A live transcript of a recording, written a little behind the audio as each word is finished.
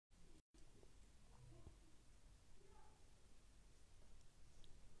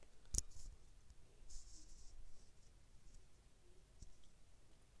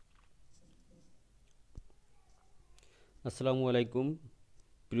আসসালামু আলাইকুম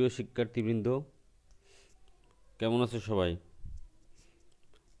প্রিয় শিক্ষার্থীবৃন্দ, কেমন আছো সবাই?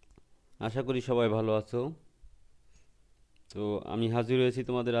 আশা করি সবাই ভালো আছো। তো আমি হাজির হয়েছি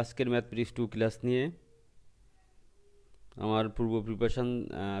তোমাদের আজকের ম্যাথমেটিক্স 2 ক্লাস নিয়ে। আমার পূর্ব প্রিপারেশন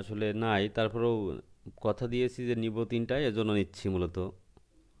আসলে নাই, তারপরেও কথা দিয়েছি যে নিব 3টায়, এজন্য নিচ্ছি। মূলত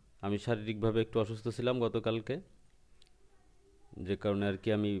আমি শারীরিকভাবে একটু অসুস্থ ছিলাম গতকালকে, যে কারণে আর কি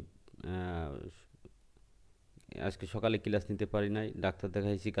আমি আজকে সকালে ক্লাস নিতে পারি নাই। ডাক্তার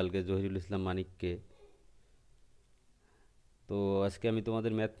দেখাইছি কালকে জহিরুল ইসলাম মানিককে। তো আজকে আমি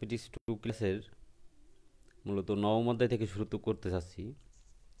তোমাদের ম্যাথমেটিক্স 2 ক্লাসের মূলত নবম অধ্যায় থেকে শুরু করতে চাচ্ছি।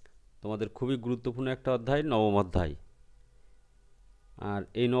 তোমাদের খুবই গুরুত্বপূর্ণ একটা অধ্যায় নবম অধ্যায়। আর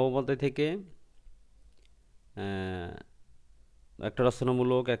এই নবম অধ্যায় থেকে একটা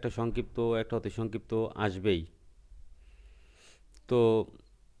রচনামূলক, একটা সংক্ষিপ্ত, একটা অতি সংক্ষিপ্ত আসবেই। তো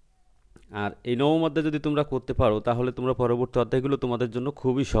আর এই নবম অধ্যায় যদি তোমরা করতে পারো, তাহলে তোমরা পরবর্তী অধ্যায়গুলো তোমাদের জন্য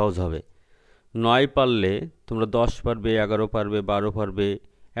খুবই সহজ হবে। 9 পারলে তোমরা 10 পারবে, 11 পারবে, 12 পারবে,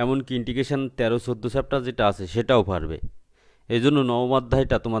 এমনকি ইন্টিগ্রেশন 13-14 চ্যাপ্টার যেটা আছে সেটাও পারবে। এই জন্য নবম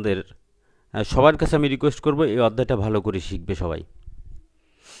অধ্যায়টা তোমাদের সবার কাছে আমি রিকোয়েস্ট করব, এই অধ্যায়টা ভালো করে শিখবে সবাই।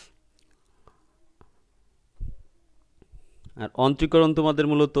 আর অন্তরীকরণ তোমাদের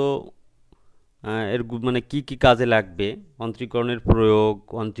মূলত এর মানে কি কি কাজে লাগবে, অন্তরীকরণের প্রয়োগ,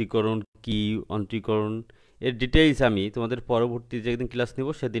 অন্তরীকরণ কি, অন্তরীকরণ এর ডিটেইলস আমি তোমাদের পরবর্তী যেদিন ক্লাস নেব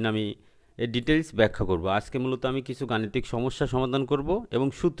সেদিন আমি এর ডিটেইলস ব্যাখ্যা করব। আজকে মূলত আমি কিছু গাণিতিক সমস্যা সমাধান করব এবং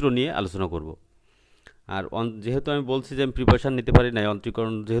সূত্র নিয়ে আলোচনা করব। আর যেহেতু আমি বলছি যে আমি প্রিপারেশান নিতে পারি না,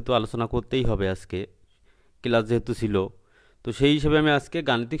 অন্তরীকরণ যেহেতু আলোচনা করতেই হবে আজকে, ক্লাস যেহেতু ছিল, তো সেই হিসেবে আমি আজকে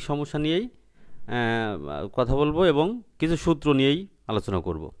গাণিতিক সমস্যা নিয়েই কথা বলবো এবং কিছু সূত্র নিয়েই আলোচনা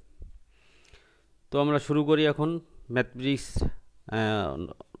করব। তো আমরা শুরু করি এখন ম্যাথমেটিক্স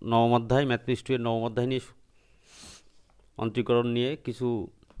নবম অধ্যায়, ম্যাথমেটিক্স 2 এর নবম অধ্যায় নিয়ে অন্তরীকরণ নিয়ে কিছু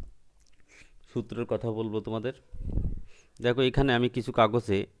সূত্রের কথা বলবো তোমাদের। দেখো, এখানে আমি কিছু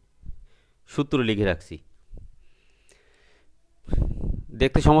কাগজে সূত্র লিখে রাখছি।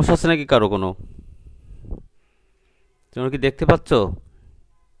 দেখতে সমস্যা হচ্ছে নাকি কারো? কোনো তোমরা কি দেখতে পাচ্ছ?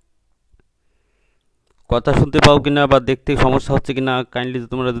 কথা শুনতে পাও কিনা বা দেখতে সমস্যা হচ্ছে কিনা কাইন্ডলি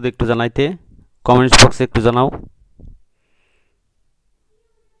তোমরা যদি একটু জানাইতে, কমেন্টস বক্সে একটু জানাও।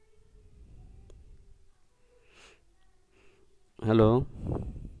 হ্যালো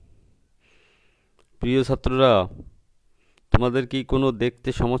প্রিয় ছাত্ররা, তোমাদের কি কোনো দেখতে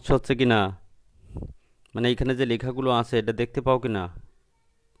সমস্যা হচ্ছে কিনা, মানে এখানে যে লেখাগুলো আছে এটা দেখতে পাও কিনা?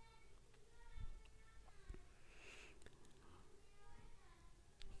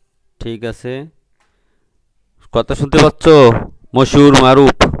 ঠিক আছে, কথা শুনতে পাচ্ছ? মশহুর,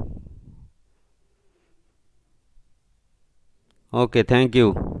 মারুফ? ওকে, থ্যাংক ইউ।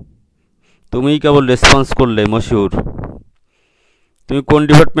 তুমিই কেবল রেসপন্স করলে মশহুর। তুমি কোন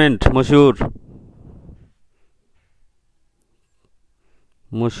ডিপার্টমেন্ট মশহুর?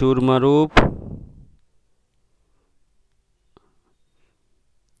 মশহুর, মারুফ,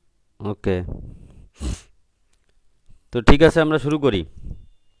 ওকে। তো ঠিক আছে, আমরা শুরু করি।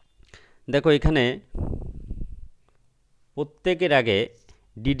 দেখো, এখানে প্রত্যেকের আগে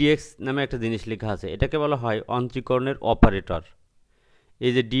ডিডিএক্স নামে একটা জিনিস লেখা আছে, এটাকে বলা হয় অন্তরীকরণের অপারেটর।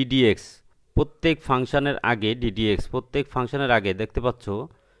 এই যে ডিডিএক্স, প্রত্যেক ফাংশনের আগে ডিডিএক্স, প্রত্যেক ফাংশনের আগে দেখতে পাচ্ছ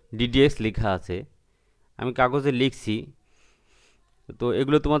ডিডিএক্স লেখা আছে। আমি কাগজে লিখছি। তো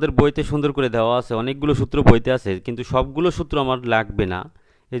এগুলো তোমাদের বইতে সুন্দর করে দেওয়া আছে, অনেকগুলো সূত্র বইতে আছে, কিন্তু সবগুলো সূত্র আমার লাগবে না।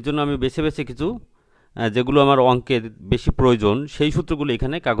 এর জন্য আমি বেছে বেছে কিছু যেগুলো আমার অঙ্কের বেশি প্রয়োজন সেই সূত্রগুলো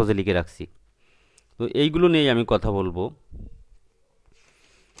এখানে কাগজে লিখে রাখছি। তো এইগুলো নিয়েই আমি কথা বলবো।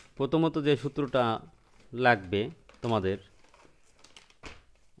 প্রথমত যে সূত্রটা লাগবে তোমাদের,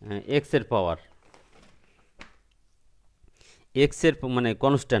 এক্সের পাওয়ার, এক্সের মানে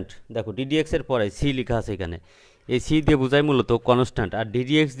কনস্ট্যান্ট। দেখো, ডিডিএক্সের পরে সি লেখা আছে এখানে, এই সি দিয়ে বোঝায় মূলত কনস্ট্যান্ট, আর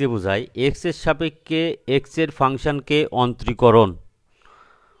ডিডিএক্স দিয়ে বোঝায় এক্সের সাপেক্ষে এক্সের ফাংশনকে অন্তরীকরণ।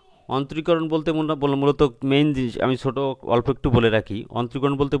 অন্তরীকরণ বলতে মূলত মেইন জিনিস আমি ছোট অল্প একটু বলে রাখি।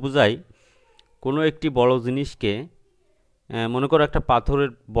 অন্তরীকরণ বলতে বোঝায় কোনো একটি বড় জিনিসকে, মনে করো একটা পাথরের,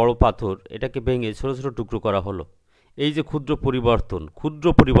 বড় পাথর, এটাকে ভেঙে ছোট ছোট টুকরো করা হলো। এই যে ক্ষুদ্র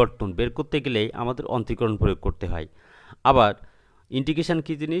পরিবর্তন বের করতে গেলেই আমাদের অন্তরীকরণ প্রয়োগ করতে হয়। আবার ইন্টিগ্রেশন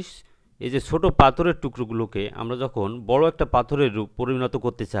কী জিনিস? এই যে ছোট পাথরের টুকরোগুলোকে আমরা যখন বড় একটা পাথরের রূপ পরিণত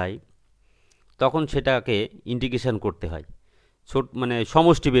করতে চাই, তখন সেটাকে ইন্টিগ্রেশন করতে হয়। মানে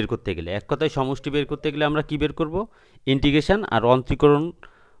সমষ্টি বের করতে গেলে, এক কথায় সমষ্টি বের করতে গেলে আমরা কি বের করব? ইন্টিগ্রেশন। আর অন্তরীকরণ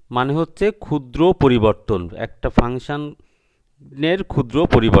মানে হচ্ছে ক্ষুদ্র পরিবর্তন, একটা ফাংশনের ক্ষুদ্র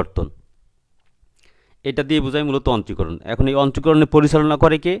পরিবর্তন, এটা দিয়ে বোঝায় মূলত অন্তরীকরণ। এখন এই অন্তরীকরণে পরিচালনা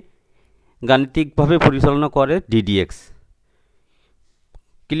করে কে? গাণিতিকভাবে পরিচালনা করে ডিডিএক্স।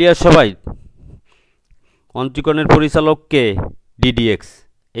 ক্লিয়ার সবাই? অন্তরীকরণের পরিচালক কে? ডিডিএক্স।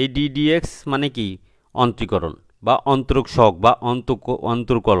 এই ডিডিএক্স মানে কি? অন্তরীকরণ বা অন্তরক শক বা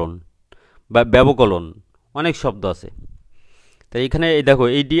অন্তর্কলন বা ব্যবকলন, অনেক শব্দ আছে। তাই এখানে এই দেখো,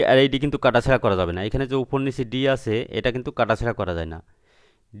 এই ডি আর এই ডি কিন্তু কাটাছেড়া করা যাবে না। এখানে যে উপর নিচে ডি আছে এটা কিন্তু কাটাছেড়া করা যায় না।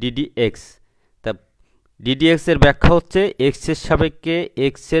 ডিডিএক্স, তা ডিডিএক্স এর ব্যাখ্যা হচ্ছে এক্স এর সাপেক্ষে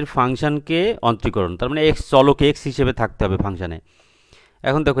এক্স এর ফাংশনকে অন্তরীকরণ, তার মানে এক্স চলক এক্স হিসেবে থাকতে হবে ফাংশনে।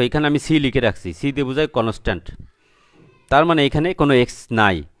 এখন দেখো এখানে আমি সি লিখে রাখছি, সি দিয়ে বোঝায় কনস্ট্যান্ট, তার মানে এখানে কোনো এক্স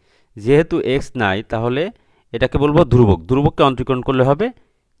নাই। যেহেতু এক্স নাই তাহলে এটাকে বলবো ধ্রুবক, ধ্রুবককে অন্তরীকরণ করলে হবে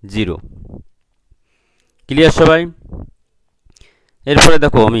 0। ক্লিয়ার সবাই? এরপরে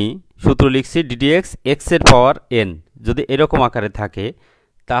দেখো আমি সূত্র লিখছি ডিডিএক্স এক্স এর পাওয়ার এন যদি এরকম আকারে থাকে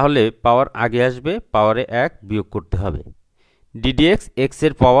তাহলে পাওয়ার আগে আসবে, পাওয়ারে 1 বিয়োগ করতে হবে। ডিডিএক্স এক্স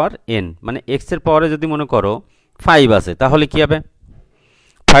এর পাওয়ার এন মানে এক্স এর পাওয়ারে যদি মনে করো 5 আছে তাহলে কি হবে?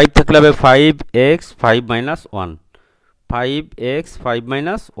 5 থাকলে হবে 5x 5 মাইনাস 1, 5x 5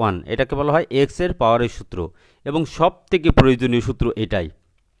 মাইনাস 1, এটাকে বলা হয় এক্স এর পাওয়ারের সূত্র এবং সব থেকে প্রয়োজনীয় সূত্র এটাই।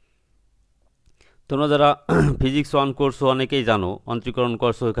 তোমরা যারা ফিজিক্স 1 করছো অনেকেই জানো, অন্তরীকরণ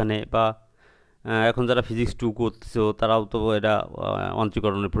করছো এখানে, বা এখন যারা ফিজিক্স 2 করছো তারাও তো এটা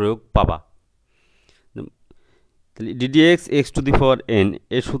অন্তরীকরণের প্রয়োগ পাবা। তাহলে ddx x to the power N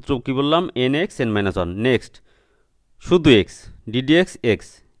এর সূত্র কি বললাম? N x N minus 1। Next শুধু এক্স, ডিডিএক্স এক্স,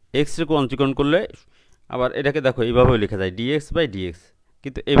 এক্স এর অন্তরীকরণ করলে আবার এটাকে দেখো এইভাবেও লেখা যায় ডিএক্স বাই ডিএক্স,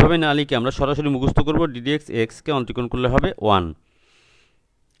 কিন্তু এইভাবে না লিখে আমরা সরাসরি মুখস্থ করবো ডিডিএক্স এক্সকে অন্তরীকরণ করলে হবে 1।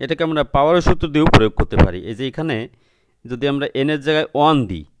 এটাকে আমরা পাওয়ারের সূত্র দিয়েও প্রয়োগ করতে পারি। এই যে এখানে যদি আমরা এন এর জায়গায় 1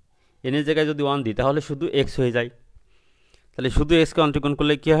 দিই, এন এর জায়গায় যদি 1 দিই তাহলে শুধু এক্স হয়ে যায়। তাহলে শুধু এক্সকে অন্তরীকরণ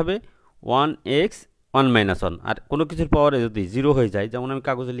করলে কী হবে? 1x 1 minus 1। আর কোনো কিছুর পাওয়ারে যদি 0 হয়ে যায়, যেমন আমি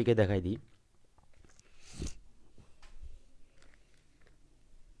কাগজে লিখে দেখাই দিই,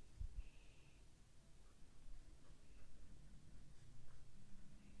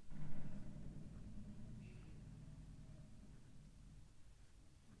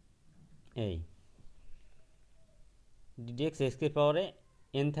 এই ডিডিএক্স এক্সকে পাওয়ারে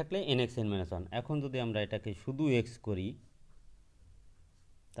এন থাকলে এন এক্স এন মাইনাস 1। এখন যদি আমরা এটাকে শুধু এক্স করি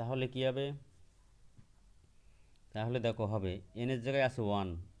তাহলে কি হবে? তাহলে দেখো হবে এন এর জায়গায় আছে 1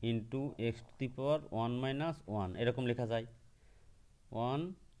 into x to the power 1 minus 1, এরকম লেখা যায় 1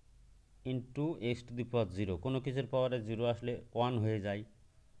 ইন্টু এক্স টু দি পাওয়ার 0। কোনো কিছুর পাওয়ারে 0 আসলে 1 হয়ে যায়।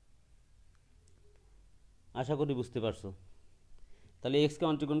 আশা করি বুঝতে পারছো। তাহলে এক্সকে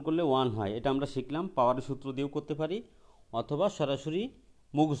অন্তরীকরণ করলে 1 হয়, এটা আমরা শিখলাম। পাওয়ারের সূত্র দিয়েও করতে পারি অথবা সরাসরি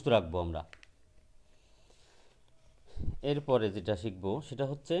মুখস্থ রাখবো আমরা। এরপরে যেটা শিখবো সেটা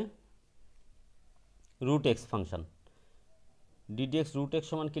হচ্ছে root x function. Ddx root x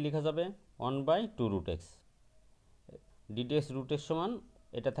সমান কি লেখা যাবে? 1/2 root x. Ddx root x সমান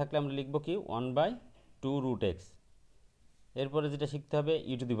এটা থাকলে আমরা লিখবো কি 1/2 রুট এক্স। এরপরে যেটা শিখতে হবে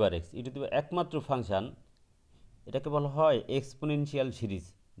ই to the power x. E to the পাওয়ার একমাত্র ফাংশন, এটাকে বলা হয় এক্সপোনেনশিয়াল সিরিজ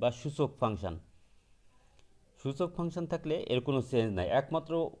বা সূচক ফাংশন। সূচক ফাংশন থাকলে এর কোনো চেঞ্জ নাই,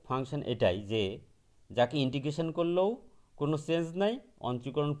 একমাত্র ফাংশন এটাই যে যাকে ইন্টিগ্রেশন করলেও কোনো চেঞ্জ নাই,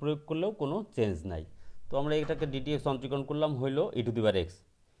 অন্তরীকরণ প্রয়োগ করলেও কোনো চেঞ্জ নাই। তো আমরা এটাকে ডিডিএক্স অন্তরীকরণ করলাম হইল ই টু দি পাওয়ার এক্স।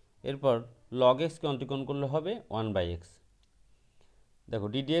 এরপর লগ এক্সকে অন্তরীকরণ করলে হবে 1/x। দেখো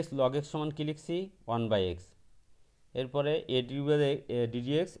ডিডিএক্স লগ এক্স সমান কী লিখছি? 1/x। এরপরে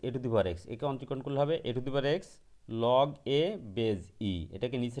ddx A to the power x, একে অন্তরীকরণ করলে হবে এ to the power x log A base ই,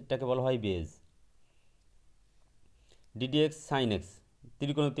 এটাকে নিচেরটাকে বলা হয় বেজ। ডিডিএক্স সাইন এক্স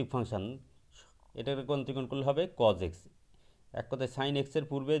ত্রিকোণমিতিক ফাংশন, এটাকে অন্তরীকরণ করলে হবে কজ এক্স। এক কথায় সাইন এক্সের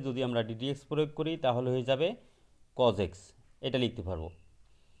পূর্বে যদি আমরা ডিডিএক্স প্রয়োগ করি তাহলে হয়ে যাবে কজ এক্স, এটা লিখতে পারবো।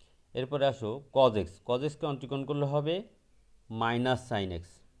 এরপরে আসো কজ এক্স, কজ এক্সকে অন্তরীকরণ করলে হবে মাইনাস সাইন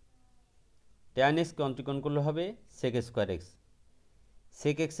এক্স। ট্যান এক্সকে অন্তরীকরণ করলে হবে সেক স্কোয়ার এক্স।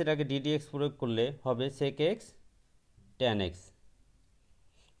 সেক এক্সের আগে ডিডিএক্স প্রয়োগ করলে হবে সেক এক্স ট্যান এক্স।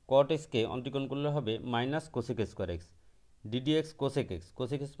 কট এক্সকে অন্তরীকরণ করলে হবে minus cosec square x. Ddx cosec x,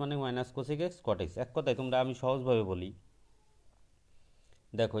 cosec x মানে minus cosec x cot x. এক কথায় তোমরা আমি সহজভাবে বলি,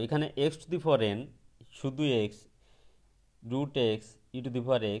 দেখো এখানে x to the power N শুধু x, root x, E to the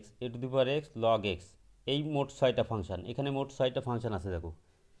power x, A to the power x, log x, এই মোট 6টা ফাংশন। এখানে মোট 6টা ফাংশন আছে। দেখো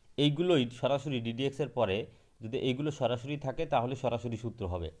এইগুলোই সরাসরি ডিডিএক্সের পরে যদি এইগুলো সরাসরি থাকে তাহলে সরাসরি সূত্র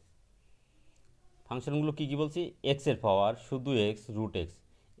হবে। ফাংশনগুলো কী কী বলছি? এক্সের পাওয়ার শুধু এক্স, রুট এক্স।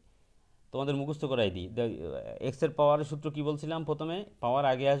 তোমাদের মুখস্থ করাই দিই, এক্সের পাওয়ারের সূত্র কী বলছিলাম? প্রথমে পাওয়ার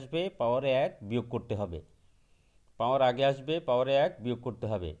আগে আসবে, পাওয়ারে 1 বিয়োগ করতে হবে। পাওয়ার আগে আসবে, পাওয়ারে 1 বিয়োগ করতে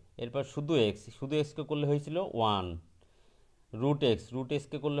হবে। এরপর শুধু এক্স, শুধু এক্সকে করলে হয়েছিল 1। রুট এক্স, রুট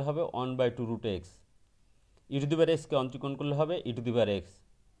এক্সকে করলে হবে 1/2 root x. E to the পাওয়ার এক্সকে অন্তরীকরণ করলে হবে ই to the power x.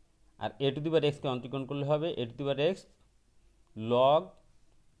 R A to the পাওয়ার এক্সকে অন্তরীকরণ করলে হবে এ to the power x log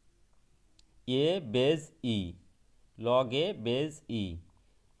A base E, log A base ই।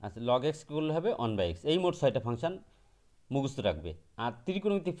 আচ্ছা, লগ এক্স করলে হবে 1/x। এই মোট 6টা ফাংশন মুখস্থ রাখবে। আর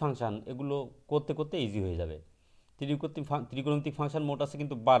ত্রিকোণমিতিক ফাংশন এগুলো করতে করতে ইজি হয়ে যাবে। ত্রিকোণমিতিক ফাংশন মোট আছে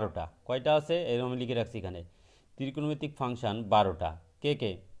কিন্তু 12টা। কয়টা আছে এরকম আমি লিখে রাখছি এখানে। ত্রিকোণমিতিক ফাংশন 12টা। কে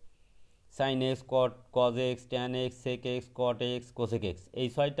কে? সাইন এক্স, কট, কজ এক্স, ট্যান এক্স, সেক x, cot x, cosec x, এই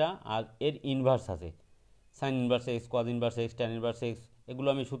 6টা। আর এর ইনভার্স আছে, sign inverse x, cos inverse x, tan inverse x, এগুলো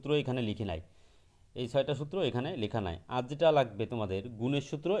আমি সূত্র এখানে লিখি নাই। এই 6টা সূত্র এখানে লেখা নাই। আর যেটা লাগবে তোমাদের গুণের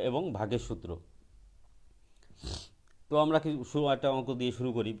সূত্র এবং ভাগের সূত্র। তো আমরা কি একটা অঙ্ক দিয়ে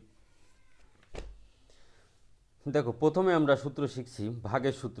শুরু করি। দেখো, প্রথমে আমরা সূত্র শিখছি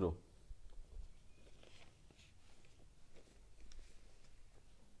ভাগের সূত্র।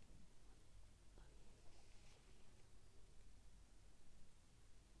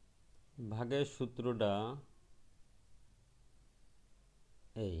 ভাগের সূত্রটা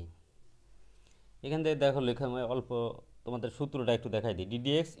এই এখান থেকে দেখো লেখা অল্প, তোমাদের সূত্রটা একটু দেখাই দিই।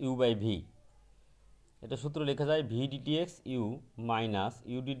 ডিডিএক্স ইউ বাই ভি, এটা সূত্র লেখা যায় V ddx you minus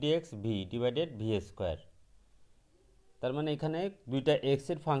you ddx b divided V square. তার মানে এখানে দুইটা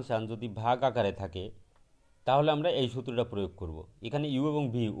এক্সের ফাংশান যদি ভাগ আকারে থাকে তাহলে আমরা এই সূত্রটা প্রয়োগ করব। এখানে ইউ এবং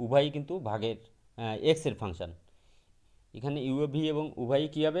ভি উভয়ই কিন্তু ভাগের এক্সের ফাংশান। এখানে ইউ ভি এবং উভয়ই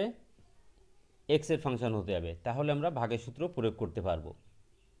কী হবে? এক্সের ফাংশন হতে হবে। তাহলে আমরা ভাগের সূত্র প্রয়োগ করতে পারবো।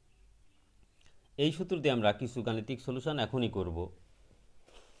 এই সূত্র দিয়ে আমরা কিছু গাণিতিক সলিউশন এখনই করব।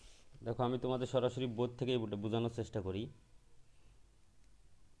 দেখো, আমি তোমাদের সরাসরি বোর্ড থেকেই বোঝানোর চেষ্টা করি।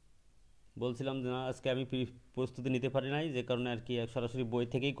 বলছিলাম যে না, আজকে আমি প্রস্তুতি নিতে পারি নাই, যে কারণে আর কি সরাসরি বই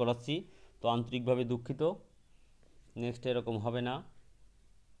থেকেই করাচ্ছি। তো আন্তরিকভাবে দুঃখিত, নেক্সট এরকম হবে না।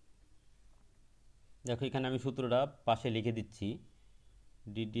 দেখো, এখানে আমি সূত্রটা পাশে লিখে দিচ্ছি।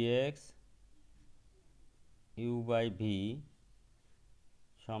 ডিডিএক্স ইউ বাই ভি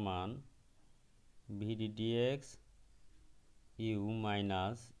সমান V ddx you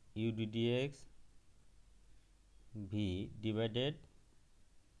minus you ddx b divided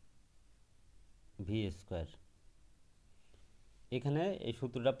V square. এখানে এই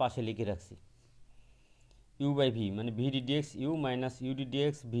সূত্রটা পাশে লিখে রাখছি। ইউ বাই ভি মানে V ddx you minus you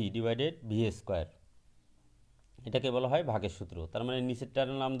ddx b divided V square, এটাকে বলা হয় ভাগের সূত্র। তার মানে নিচেরটার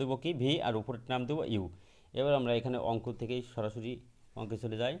নাম দেবো কি ভি, আর উপরের নাম দেবো ইউ। এবার আমরা এখানে অঙ্ক থেকেই সরাসরি অঙ্কে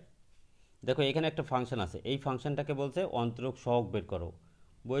চলে যাই। দেখো, এখানে একটা ফাংশন আছে, এই ফাংশনটাকে বলছে অন্তরক সহগ বের করো।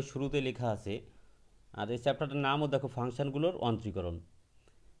 বইয়ের শুরুতে লেখা আছে। আর এই চ্যাপ্টারটার নামও দেখো ফাংশনগুলোর অন্তরীকরণ।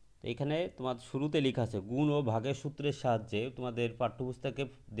 তো এখানে তোমার শুরুতে লেখা আছে গুণ ও ভাগের সূত্রের সাহায্যে, তোমাদের পাঠ্যপুস্তকে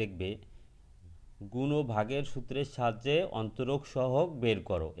দেখবে গুণ ও ভাগের সূত্রের সাহায্যে অন্তরক সহগ বের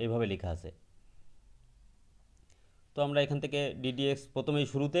করো, এভাবে লেখা আছে। তো আমরা এখান থেকে ডিডিএক্স প্রথমেই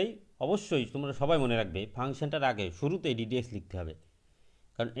শুরুতেই, অবশ্যই তোমরা সবাই মনে রাখবে ফাংশনটার আগে শুরুতেই ডিডিএক্স লিখতে হবে,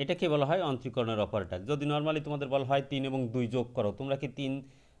 কারণ এটাকে বলা হয় অন্তরীকরণের অপারেটর। যদি নর্মালি তোমাদের বলা হয় 3 এবং 2 যোগ করো, তোমরা কি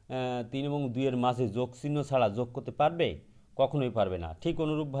 3 এবং 2-এর মাঝে যোগ চিহ্ন ছাড়া যোগ করতে পারবে? কখনোই পারবে না। ঠিক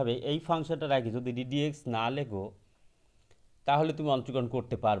অনুরূপভাবে এই ফাংশনটার আগে যদি ডিডিএক্স না লেখো তাহলে তুমি অন্তরীকরণ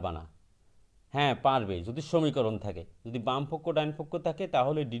করতে পারবা না। হ্যাঁ, পারবে যদি সমীকরণ থাকে। যদি বাম পক্ষ ডান পক্ষ থাকে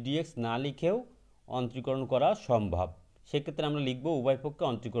তাহলে ডিডিএক্স না লিখেও অন্তরীকরণ করা সম্ভব। সেক্ষেত্রে আমরা লিখব উভয় পক্ষে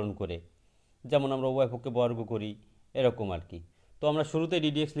অন্তরীকরণ করে, যেমন আমরা উভয় পক্ষে বর্গ করি, এরকম আর কি। তো আমরা শুরুতে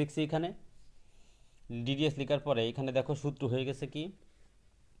ডিডিএক্স লিখছি। এখানে ডিডিএক্স লেখার পরে এখানে দেখো সূত্র হয়ে গেছে কি,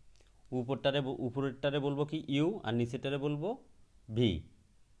 উপরেরটারে বলবো কি ইউ, আর নিচেরটারে বলবো ভি।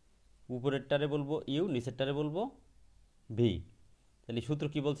 উপরেরটারে বলবো ইউ, নিচেরটারে বলবো ভি। তাহলে সূত্র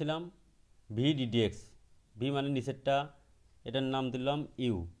কি বলছিলাম? ভি ডিডিএক্স, ভি মানে নিচেরটা, এটার নাম দিলাম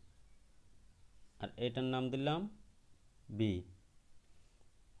ইউ, আর এটার নাম দিলাম ভি।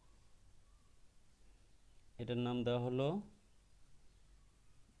 এটার নাম দেওয়া হলো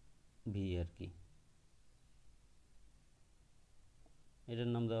ভি আর কি, এটার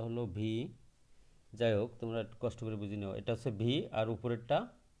নাম দেওয়া হলো ভি। যাই হোক, তোমরা কষ্ট করে বুঝে নাও। এটা হচ্ছে ভি আর উপরেরটা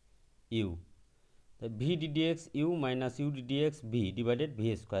you. V ddx you minus you ddx b divided V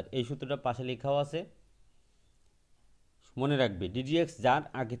square, এই সূত্রটা পাশে লেখাও আছে। মনে রাখবে ডিডিএক্স যার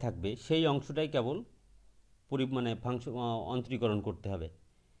আগে থাকবে সেই অংশটাই কেবল মানে ফাংশন অন্তরীকরণ করতে হবে।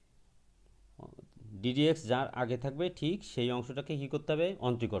 ডিডিএক্স যার আগে থাকবে ঠিক সেই অংশটাকে কী করতে হবে?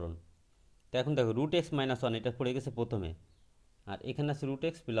 অন্তরীকরণ। তো এখন দেখো রুট এক্স মাইনাস ওয়ান, এটা পড়ে গেছে প্রথমে, আর এখানে আছে রুট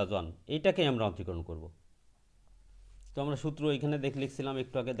এক্স প্লাস ওয়ান, এইটাকেই আমরা অন্তরীকরণ করব। তো আমরা সূত্র এখানে লিখছিলাম,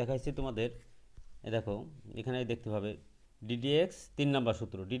 একটু আগে দেখাইছি তোমাদের। দেখো এখানে দেখতে পাবে ডিডিএক্স 3 নম্বর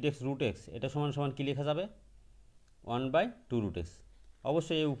সূত্র, ডিডিএক্স রুট এক্স, এটা সমান সমান কী লেখা যাবে? 1/2 রুট এক্স।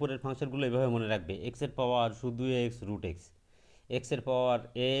 অবশ্যই এই উপরের ফাংশনগুলো এভাবে মনে রাখবে, এক্সের পাওয়ার শুধু এক্স রুট এক্স, এক্সের পাওয়ার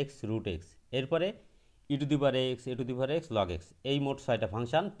এক্স রুট এক্স, এরপরে ই to the power x log x, এই মোট 6টা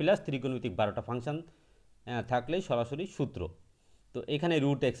ফাংশান প্লাস ত্রিকোণমিতিক 12টা ফাংশান থাকলেই সরাসরি সূত্র। তো এখানে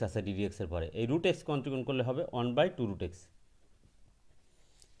রুট এক্স আছে ডিডিএক্সের পরে, এই রুট এক্সকে অন্তর্গণ করলে হবে 1/2 রুট এক্স।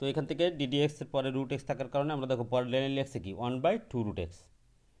 তো এখান থেকে ডিডিএক্সের পরে রুট এক্স থাকার কারণে আমরা দেখো পরের লাইনে লিখছে কি 1/2 রুট এক্স।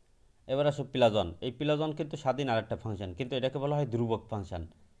 এবার আসো প্লাস 1, এই প্লাস 1 কিন্তু স্বাধীন আরেকটা ফাংশন, কিন্তু এটাকে বলা হয় ধ্রুবক ফাংশন।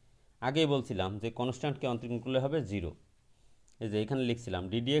 আগেই বলছিলাম যে কনস্ট্যান্টকে অন্তর্গণ করলে হবে 0। এই যে এখানে লিখছিলাম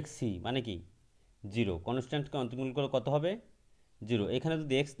ডিডিএক্স সি মানে কি 0, কনস্ট্যান্টকে অন্তর্গণ করলে কত হবে 0। এখানে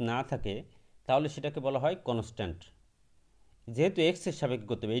যদি এক্স না থাকে তাহলে সেটাকে বলা হয় কনস্ট্যান্ট। যেহেতু এক্স এর সাপেক্ষে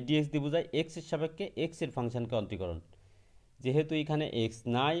করতে হবে, এই ডিএক্স দিয়ে বোঝায় এক্স এর সাপেক্ষে এক্স এর ফাংশনকে অন্তরীকরণ। যেহেতু এখানে এক্স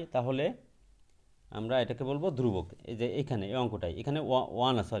নাই তাহলে আমরা এটাকে বলবো ধ্রুবক। এই যে এখানে এই অঙ্কটাই, এখানে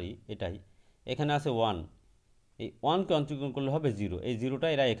এটাই এখানে আছে 1, এই 1কে অন্তরীকরণ করলে হবে 0, এই 0টা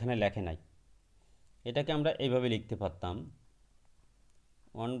এরা এখানে লেখে নাই, এটাকে আমরা এইভাবে লিখতে পারতাম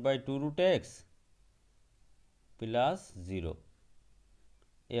 1/2 রুট এক্স প্লাস 0।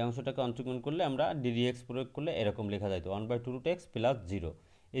 এই অংশটাকে অন্তর্গণ করলে আমরা ডিডিএক্স প্রয়োগ করলে এরকম লেখা যায়, 1/2 রুট এক্স প্লাস 0,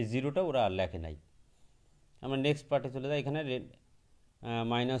 এই 0টা ওরা আর লেখে নাই। আমরা নেক্সট পার্টে চলে যাই। এখানে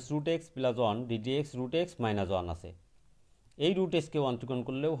minus root x plus 1 ddx root x minus 1 আছে, এই রুট এক্সকে অন্তর্গণ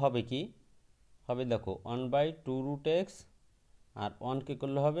করলেও হবে কি হবে দেখো 1/2 রুট এক্স আর 1কে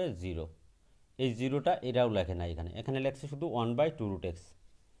করলে হবে 0, এই 0টা এরাও লেখে না, এখানে লেখছে শুধু 1/2 রুট এক্স।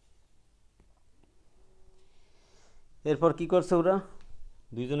 এরপর কি করছে ওরা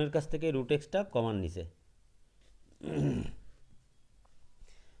দুইজনের কাছ থেকে রুট এক্সটা কমন নিছে,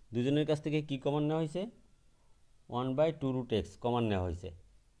 দুজনের কাছ থেকে কি কমন নেওয়া হয়েছে 1/2 রুট এক্স কমন নেওয়া হয়েছে।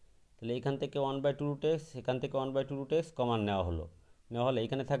 তাহলে এখান থেকে 1/2 রুট এক্স, এখান থেকে 1/2 রুট এক্স কমন নেওয়া হলে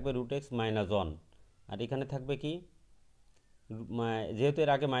এখানে থাকবে রুট এক্স মাইনাস 1, আর এখানে থাকবে কি যেহেতু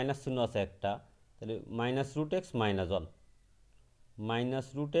এর আগে মাইনাস চিহ্ন আছে একটা, তাহলে minus root x minus 1, minus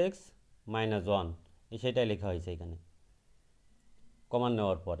root x minus 1 সেটাই লেখা হয়েছে এখানে কমন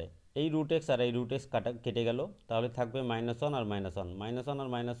নেওয়ার পরে। এই রুট এক্স আর এই রুট এক্স কেটে গেল, তাহলে থাকবে -1 আর -1, -1 আর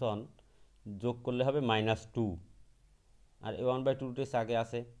 -1 যোগ করলে হবে -2, আর এই 1/2 রুট এক্স আগে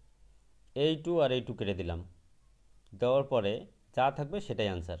আছে, এই 2 আর এই 2 কেটে দিলাম, দেওয়ার পরে যা থাকবে সেটাই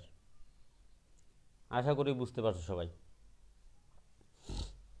আনসার। আশা করি বুঝতে পারছো সবাই।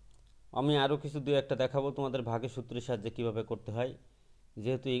 আমি আরও কিছু দুই একটা দেখাবো তোমাদের ভাগের সূত্রের সাহায্যে কীভাবে করতে হয়।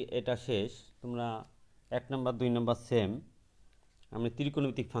 যেহেতু এটা শেষ, তোমরা 1 নম্বর 2 নম্বর সেম, আমি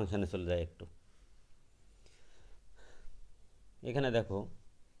ত্রিকোণমিতিক ফাংশানে চলে যাই একটু। এখানে দেখো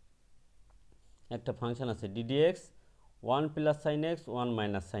একটা ফাংশন আছে ddx 1 plus sine x 1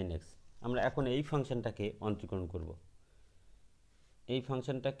 minus sine x. আমরা এখন এই ফাংশনটাকে অন্তরীকরণ করব, এই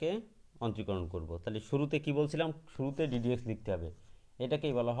ফাংশনটাকে অন্তরীকরণ করব। তাহলে শুরুতে কি বলছিলাম, শুরুতে ডিডিএক্স লিখতে হবে,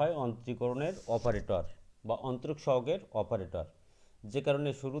 এটাকেই বলা হয় অন্তরীকরণের অপারেটর বা অন্তরক সহগের অপারেটর, যে কারণে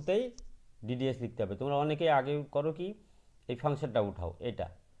শুরুতেই ডিডিএক্স লিখতে হবে। তোমরা অনেকেই আগে করো কি এই ফাংশনটা উঠাও, এটা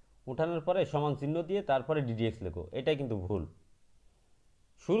উঠানোর পরে সমান চিহ্ন দিয়ে তারপরে ডিডিএক্স লেখো, এটাই কিন্তু ভুল।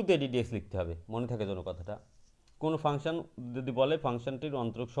 শুরুতে ডিডিএক্স লিখতে হবে, মনে থাকে যেন কথাটা। কোনো ফাংশন যদি বলে ফাংশনটির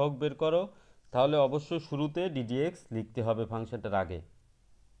অন্তরক সহগ বের করো, তাহলে অবশ্যই শুরুতে ডিডিএক্স লিখতে হবে ফাংশনটার আগে।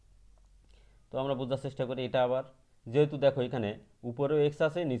 তো আমরা বোঝার চেষ্টা করি এটা আবার। যেহেতু দেখো এখানে উপরেও এক্স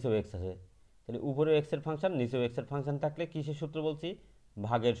আছে নিচেও এক্স আছে, তাহলে উপরেও এক্সের ফাংশন নিচেও এক্সের ফাংশন থাকলে কিসের সূত্র বলছি,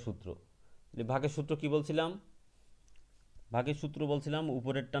 ভাগের সূত্র। ভাগের সূত্র কি বলছিলাম, ভাগের সূত্র বলছিলাম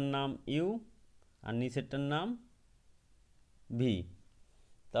উপরেরটার নাম ইউ আর নিচেরটার নাম ভি।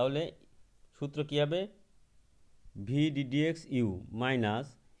 তাহলে সূত্র কি হবে, V ddx you minus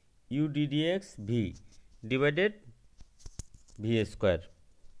you ddx b divided V square.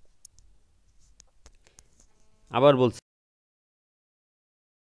 আবার বলছি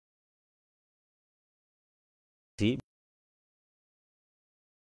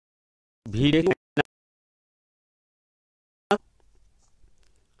ভি,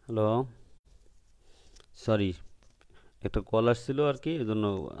 হ্যালো সরি একটা কল আসছিল আর কি, এজন্য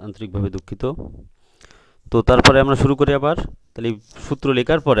আন্তরিকভাবে দুঃখিত। তো তারপরে আমরা শুরু করি আবার। তাহলে সূত্র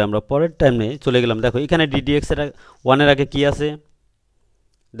লেখার পরে আমরা পরের টাইমে চলে গেলাম। দেখো এখানে ডিডিএক্স এর 1 এর আগে কি আছে,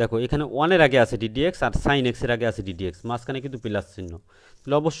 দেখো এখানে 1 এর আগে আছে ডিডিএক্স আর সাইন এক্স এর আগে আছে ডিডিএক্স, মাঝখানে কিন্তু প্লাস চিহ্ন।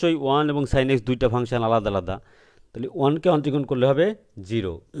 তাহলে অবশ্যই 1 এবং সাইন এক্স দুইটা ফাংশন আলাদা আলাদা, তাহলে 1কে অন্তরীকরণ করলে হবে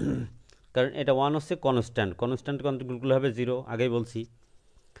 0, কারণ এটা 1 হচ্ছে কনস্ট্যান্ট, কনস্ট্যান্টকে অন্তরীকরণ করলে হবে 0, আগেই বলছি।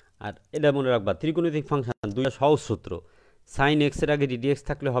 আর এটা মনে রাখবা ত্রিকোণমিতিক ফাংশন দুইটা সহজ সূত্র, সাইন এক্স এর আগে ডিডিএক্স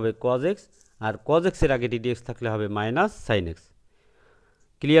থাকলে হবে কজ এক্স, আর কজ এক্স এর আগে ডিডিএক্স থাকলে হবে মাইনাস সাইন এক্স।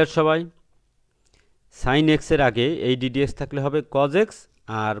 ক্লিয়ার সবাই? সাইন এক্স এর আগে এই ডিডিএক্স থাকলে হবে কজ এক্স,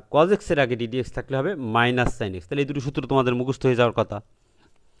 আর কজ এক্স এর আগে ডিডিএক্স থাকলে হবে মাইনাস সাইন এক্স। তাহলে এই দুটো সূত্র তোমাদের মুখস্থ হয়ে যাওয়ার কথা।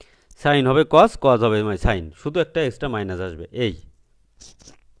 সাইন হবে কস, কস হবে সাইন, শুধু একটা এক্সট্রা মাইনাস আসবে এই।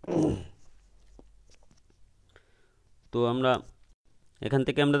 তো আমরা এখান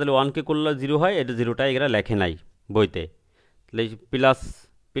থেকে আমরা তাহলে 1কে করলে 0 হয়, এটা 0টা এরা লেখে নাই বইতে, তাহলে প্লাস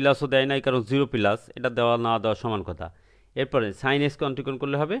প্লাসও দেয় নাই, কারণ 0 প্লাস এটা দেওয়া না দেওয়া সমান কথা। এরপরে সাইন এক্সকে অন্তিকরণ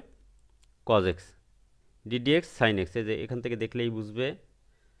করলে হবে cos x, ddx sine x, এই যে এখান থেকে দেখলেই বুঝবে,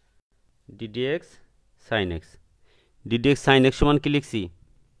 ddx sine x, ddx sine x সমান কি লিখছি,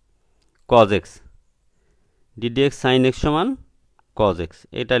 cos x, ddx sine x সমান কজ এক্স,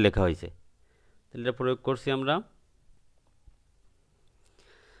 এটা লেখা হয়েছে। তাহলে এটা প্রয়োগ করছি আমরা।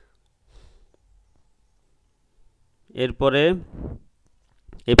 এরপরে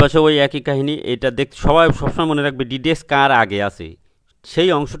এই পাশে ওই একই কাহিনী, এটা সবাই সবসময় মনে রাখবে ডিডিএক্স কার আগে আছে সেই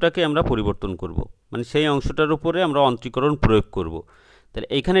অংশটাকে আমরা পরিবর্তন করব, মানে সেই অংশটার উপরে আমরা অন্তরীকরণ প্রয়োগ করব। তাহলে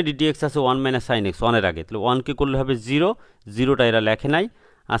এইখানে ডিডিএক্স আছে 1 মাইনাস সাইন এক্স, 1-এর আগে, তাহলে 1কে করলে হবে 0, 0টা এরা লেখে নাই,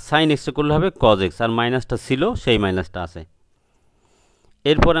 আর সাইন এক্সটা করলে হবে কজ এক্স, আর মাইনাসটা ছিল সেই মাইনাসটা আছে।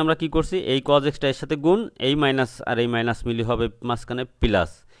 এরপরে আমরা কি করছি, এই কজ এক্সটা এর সাথে গুণ, এই মাইনাস আর এই মাইনাস মিলি হবে মাঝখানে প্লাস,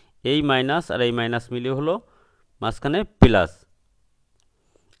 এই মাইনাস আর এই মাইনাস মিলি হলো মাঝখানে প্লাস।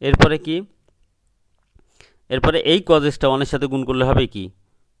 এরপরে কি, এরপরে এই কজ এক্সটা 1-এর সাথে গুণ করলে হবে কি,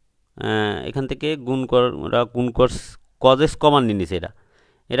 এখান থেকে গুণ কজ এক্স কমান নিয়ে নিছে,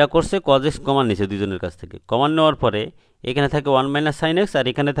 এরা করছে কজ এক্স কমান নিছে দুজনের কাছ থেকে। কমান নেওয়ার পরে এখানে থাকে 1 মাইনাস সাইন এক্স, আর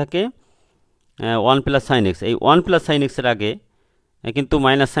এখানে থাকে 1 প্লাস সাইন এক্স। এই 1 প্লাস সাইন এক্সের আগে কিন্তু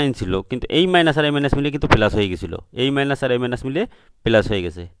মাইনাস সাইন ছিল, কিন্তু এই মাইনাস আর এই মাইনাস মিলে কিন্তু প্লাস হয়ে গেছিলো, এই মাইনাস আর এই মাইনাস মিলে প্লাস হয়ে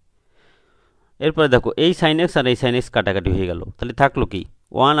গেছে। এরপরে দেখো এই সাইন এক্স আর এই সাইন এক্স কাটাকাটি হয়ে গেল, তাহলে থাকলো কি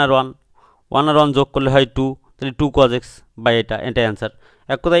 1 আর 1, 1 আর 1 যোগ করলে হয় 2, তাহলে 2 কজ এক্স বাই এটা অ্যান্সার।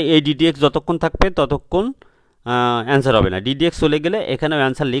 এক কথায় এই ডিডিএক্স যতক্ষণ থাকবে ততক্ষণ অ্যান্সার হবে না, ডিডিএক্স চলে গেলে এখানেও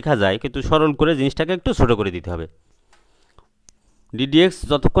অ্যান্সার লেখা যায়, কিন্তু সরল করে জিনিসটাকে একটু ছোটো করে দিতে হবে। ডিডিএক্স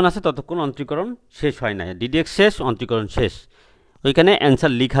যতক্ষণ আছে ততক্ষণ অন্তরীকরণ শেষ হয় না, ডিডিএক্স শেষ অন্তরীকরণ শেষ, ওইখানে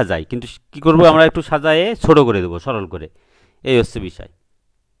অ্যান্সার লেখা যায়, কিন্তু কী করবো আমরা একটু সাজায়ে ছোটো করে দেবো সরল করে, এই হচ্ছে বিষয়।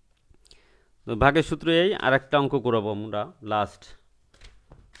 তো ভাগের সূত্র এই, আর একটা অঙ্ক করাবো আমরা লাস্ট,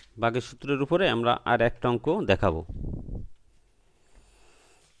 ভাগের সূত্রের উপরে আমরা আর একটা অঙ্ক দেখাবো,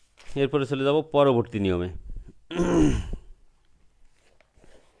 এরপরে চলে যাব পরবর্তী নিয়মে।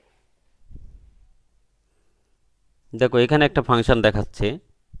 দেখো এখানে একটা ফাংশন দেখাচ্ছে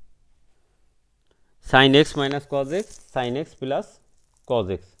sine x minus cos x, sine x plus cos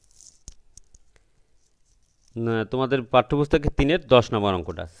x, তোমাদের পাঠ্যপুস্তকে 3-এর 10 নম্বর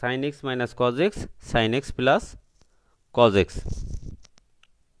অঙ্কটা, sine x minus cos x, sine x plus cos x.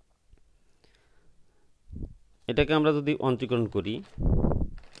 এটাকে আমরা যদি অন্তরীকরণ করি,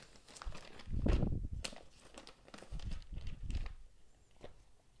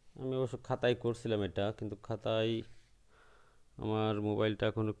 আমি অবশ্য খাতায় করছিলাম এটা, কিন্তু খাতায় আমার মোবাইলটা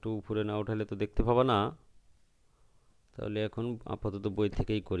এখন একটু উপরে না উঠালে তো দেখতে পাবা না, তাহলে এখন আপাতত বই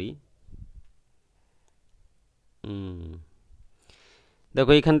থেকেই করি।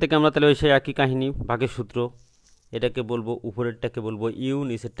 দেখো এখান থেকে আমরা তাহলে ওই সেই একই কাহিনী, ভাগের সূত্র, এটাকে বলবো উপরেরটাকে বলবো ইউ,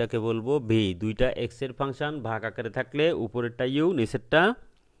 নিচেরটাকে বলবো ভি। দুইটা এক্সের ফাংশন ভাগ আকারে থাকলে উপরেরটা ইউ, নিচেরটা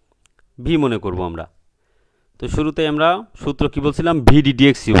ভি মনে করব আমরা। তো শুরুতে আমরা সূত্র কি বলছিলাম, ভি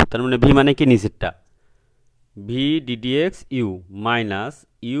ডিডিএক্স ইউ, তার মানে ভি মানে কি নিচেরটা, V ddx you minus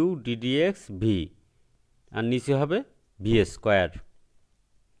you ddx V, আর নিচে হবে ভি স্কোয়ার।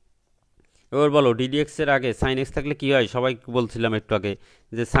 এবার বলো ডিডিএক্সের আগে সাইন এক্স থাকলে কি হয়, সবাই বলছিলাম একটু আগে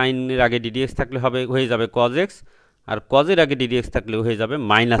যে সাইনের আগে ডিডিএক্স থাকলে হয়ে যাবে কজ এক্স, আর কজের আগে ডিডিএক্স থাকলে হয়ে যাবে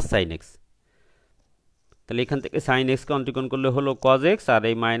মাইনাস সাইন এক্স। তাহলে এখান থেকে সাইন এক্সকে অন্তরীকরণ করলে হলো কজ এক্স, আর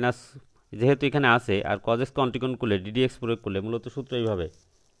এই মাইনাস যেহেতু এখানে আছে, আর কজ এক্সকে অন্তরীকরণ করলে ডিডিএক্স প্রয়োগ করলে মূলত সূত্র এইভাবে,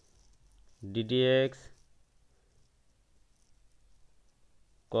 ডিডিএক্স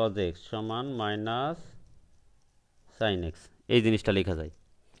কজ এক্স সমান মাইনাস সাইন এক্স, এই জিনিসটা লেখা যায়।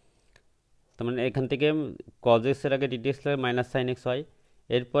 তার মানে এখান থেকে কজ এক্সের আগে ডিডিএক্স লাগে মাইনাস সাইন এক্স হয়।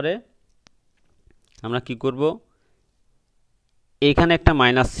 এরপরে আমরা কি করব, এইখানে একটা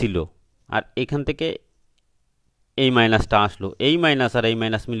মাইনাস ছিল, আর এখান থেকে এই মাইনাসটা আসলো, এই মাইনাস আর এই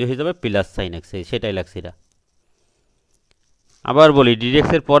মাইনাস মিলে হয়ে যাবে প্লাস সাইন এক্স, সেটাই লাগছে এটা। আবার বলি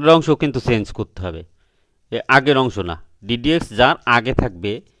ডিডিএক্সের পরের অংশ কিন্তু চেঞ্জ করতে হবে, আগের অংশ না, ডিডিএক্স যার আগে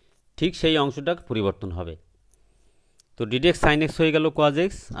থাকবে ঠিক সেই অংশটা পরিবর্তন হবে। তো ডিডিএক্স সাইন এক্স হয়ে গেল কজ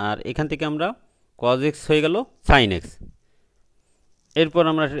এক্স, আর এখান থেকে আমরা কজ এক্স হয়ে গেল সাইন এক্স। এরপর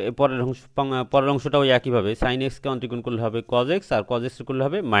আমরা পরের অংশটা ওই একইভাবে সাইন এক্সকে অন্তরীকরণ করলে হবে কজ এক্স, আর কজ এক্স করলে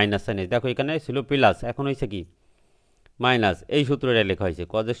হবে মাইনাস সাইন এক্স। দেখো এখানে ছিল প্লাস, এখন হয়েছে কি মাইনাস, এই সূত্রটা লেখা হয়েছে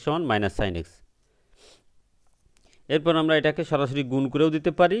কজ এক্স সমান মাইনাস সাইন এক্স। এরপর আমরা এটাকে সরাসরি গুণ করেও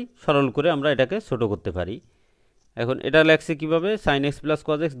দিতে পারি, সরল করে আমরা এটাকে ছোট করতে পারি। এখন এটা লেখছে কীভাবে, sine x plus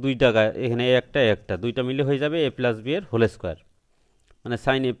cos x দুইটা এখানে একটা দুইটা মিলে হয়ে যাবে এ প্লাস বি এর হোল স্কোয়ার, মানে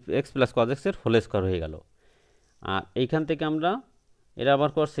সাইন এক্স প্লাস কজ এক্সের হোল স্কোয়ার হয়ে গেল। আর এইখান থেকে আমরা এরা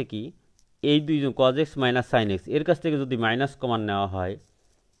আবার করছে কি, এই দুইজন cos x minus sine x এর কাছ থেকে যদি মাইনাস কমান নেওয়া হয়,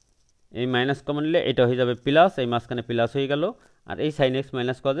 এই মাইনাস কমান নিলে এটা হয়ে যাবে প্লাস, এই মাঝখানে প্লাস হয়ে গেল, আর এই sine x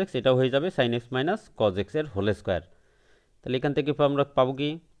minus cos x এটাও হয়ে যাবে সাইন এক্স মাইনাস কজ এক্সের হোল স্কোয়ার। তাহলে এখান থেকে আমরা পাবো কি,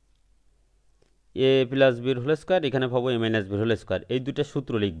 এ প্লাস বির হোল স্কোয়ার, এখানে পাবো এ মাইনাস বির হোল স্কোয়ার। এই দুটো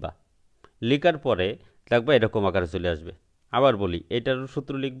সূত্র লিখবা, লেখার পরে দেখবা এরকম আকারে চলে আসবে। আবার বলি, এটার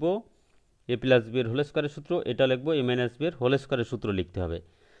সূত্র লিখবো এ প্লাস বির হোল স্কোয়ারের সূত্র, এটা লিখবো এ মাইনাস বির হোল স্কোয়ারের সূত্র লিখতে হবে।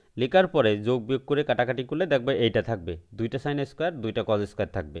 লেখার পরে যোগ বিয়োগ করে কাটাকাটি করলে দেখবে এইটা থাকবে, দুইটা সাইন স্কোয়ার দুইটা কজ স্কোয়ার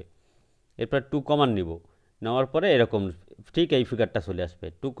থাকবে। এরপর 2 কমান নিব, নেওয়ার পরে এরকম ঠিক এই ফিগারটা চলে আসবে।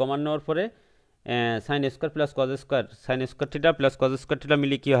 2 কমান নেওয়ার পরে sine square plus cos square, sine square theta plus cos square theta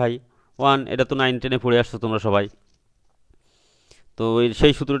মিলে কী হয় 1, এটা তো 9 10-এ পড়ে আসছো তোমরা সবাই। তো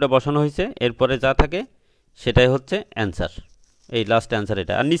সেই সূত্রটা বসানো হয়েছে, এরপরে যা থাকে সেটাই হচ্ছে অ্যান্সার, এই লাস্ট অ্যান্সার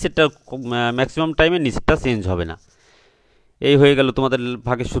এটা। আর নিচেরটা ম্যাক্সিমাম টাইমে নিচেরটা চেঞ্জ হবে না। এই হয়ে গেল তোমাদের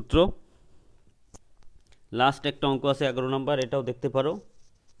ভাগের সূত্র। লাস্ট একটা অঙ্ক আছে 11 নম্বর, এটাও দেখতে পারো।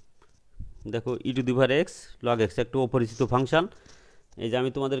 দেখো ই to the power x log x, একটু অপরিচিত ফাংশন। এই যে আমি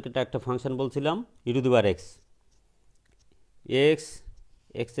তোমাদেরকে একটা ফাংশন বলছিলাম ই to the power x, x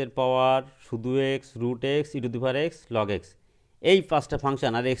এক্সের পাওয়ার শুধু x, root x, E to the power x log x, এই 5টা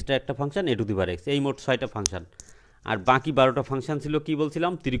ফাংশন আর এক্সট্রা একটা function A to the power x, এই মোট 6টা ফাংশন। আর বাকি 12টা ফাংশন ছিল কি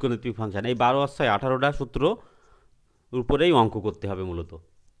বলছিলাম, ত্রিকোণমিতিক ফাংশন। এই 12 আর 6 18টা সূত্র উপরেই অঙ্ক করতে হবে মূলত।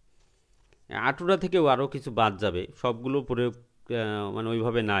 18টা থেকেও আরও কিছু বাদ যাবে, সবগুলো প্রয়োগ মানে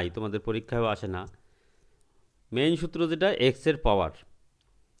ওইভাবে নাই, তোমাদের পরীক্ষায়ও আসে না। মেইন সূত্র যেটা এক্সের power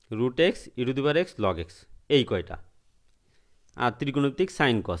root x, E to the power x log x, এই কয়টা, আর ত্রিকোণমিতিক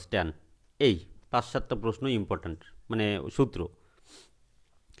সাইন কস ট্যান, এই 5-7টা প্রশ্ন ইম্পর্ট্যান্ট মানে সূত্র।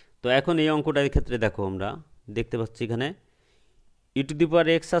 তো এখন এই অঙ্কটার ক্ষেত্রে দেখো আমরা দেখতে পাচ্ছি এখানে ই টু দি পাওয়ার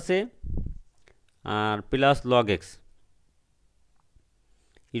এক্স আছে আর plus log x,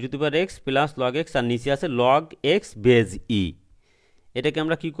 E to the power x plus log x, আর নিচে আছে লগ এক্স বেজ ই। এটাকে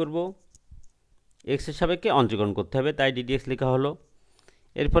আমরা কি করব, এক্সের সাপেক্ষে অন্তরীকরণ করতে হবে, তাই ডিডিএক্স লেখা হলো।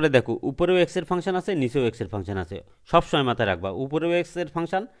 এরপরে দেখো উপরেও এক্সের ফাংশন আছে, নিচেও এক্সের ফাংশন আছে, সবসময় মাথায় রাখবা উপরেও এক্সের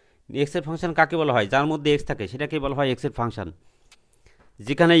ফাংশন। এক্সের ফাংশন কাকে বলা হয়, যার মধ্যে এক্স থাকে সেটাকে বলা হয় এক্সের ফাংশন।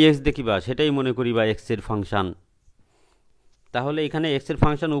 যেখানে এক্স দেখিবা সেটাই মনে করিবা এক্সের ফাংশন। তাহলে এখানে এক্সের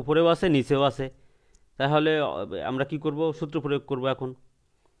ফাংশন উপরেও আছে নিচেও আছে, তাহলে আমরা কি করব, সূত্র প্রয়োগ করব এখন।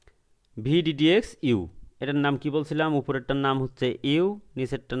 ভি ডিডিএক্স ইউ, এটার নাম কি বলছিলাম, উপরেরটার নাম হচ্ছে ইউ,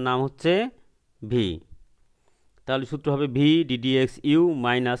 নিচেরটার নাম হচ্ছে ভি। তাহলে সূত্র হবে V ddx you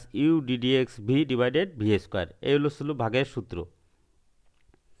minus you ddx b divided V square, এই ছিল ভাগের সূত্র।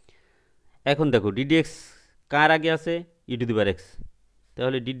 এখন দেখো ডিডিএক্স কার আগে আছে, ই টু দি পাওয়ার এক্স,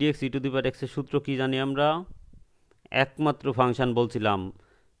 তাহলে ডিডিএক্স ই টু দি পাওয়ার এক্সের সূত্র কি জানি আমরা, একমাত্র ফাংশন বলছিলাম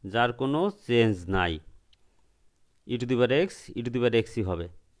যার কোনো চেঞ্জ নাই, ই to the power x E to the পাওয়ার এক্সই হবে।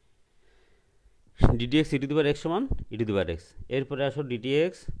 Ddx E to the power x সমান ই টু দি পাওয়ার এক্স। এরপরে আসো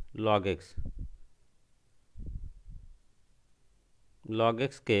ডিডিএক্স লগ এক্স, লগ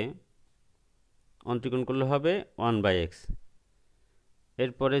এক্সকে অন্তরীকরণ করলে হবে 1/x।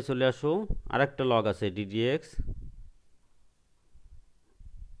 এরপরে চলে আসো আরেকটা লগ আছে ডিডিএক্স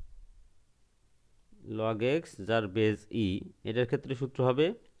লগ এক্স যার বেজ ই, এটার ক্ষেত্রে সূত্র হবে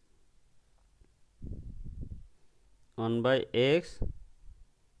 1/x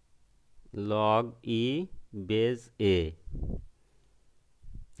লগ ই বেজ এ।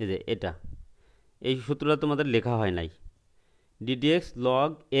 এই যে এটা, এই সূত্রটা তোমাদের লেখা হয় নাই। ডিডিএক্স লগ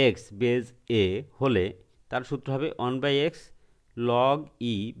এক্স বেজ এ হলে তার সূত্র হবে 1/x লগ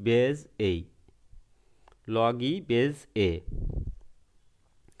ই বেজ এ, লগ ই বেজ এ।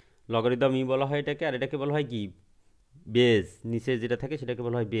 লগারিদম ই বলা হয় এটাকে, আর এটাকে বলা হয় কি বেজ, নিচে যেটা থাকে সেটাকে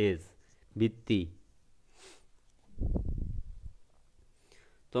বলা হয় বেজ, ভিত্তি।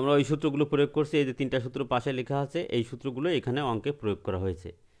 তোমরা ওই সূত্রগুলো প্রয়োগ করছি, এই যে 3টা সূত্র পাশে লেখা আছে, এই সূত্রগুলো এখানে অঙ্কে প্রয়োগ করা হয়েছে।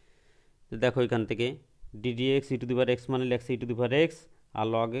 তো দেখো এখান থেকে ddx E to the power x মানে লেখছে ই to the power x, R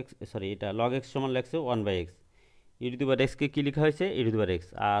log x এটা লগ এক্স সমান লেখছে 1/x। ই টু দি পাওয়ার এক্সকে কী লেখা হয়েছে, ই to the power x,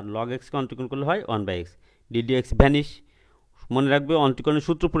 R log এক্সকে অন্তরীকরণ করলে হয় 1/x। ডিডিএক্স ভ্যানিশ, মনে রাখবে অন্তরীকরণের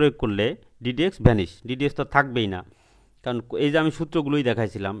সূত্র প্রয়োগ করলে ডিডিএক্স ভ্যানিশ, ডিডিএক্স তো থাকবেই না, কারণ এই যে আমি সূত্রগুলোই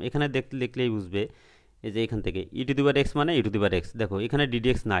দেখাইছিলাম এখানে দেখলেই বুঝবে। এই যে এখান থেকে ই টু দি পাওয়ার এক্স মানে ই টু দি পাওয়ার এক্স, দেখো এখানে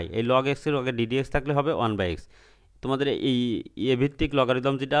ডিডিএক্স নাই, এই লগ এক্সের আগে ডিডিএক্স থাকলে হবে 1/x। তোমাদের এই এ ভিত্তিক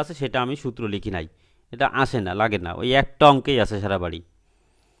লগারিদম যেটা আছে সেটা আমি সূত্র লিখি নাই, এটা আসে না, লাগে না, ওই একটা অঙ্কেই আছে সারা বাড়ি।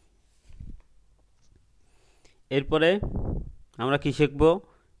 এরপরে আমরা কি শিখব,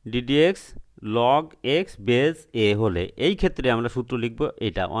 ডিডিএক্স লগ এক্স বেজ এ হলে এই ক্ষেত্রে আমরা সূত্র লিখব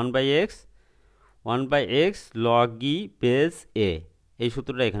এটা 1/x লগ ই বেজ এ, এই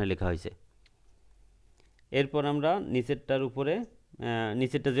সূত্রটা এখানে লেখা হয়েছে। এরপর আমরা নিচেরটার উপরে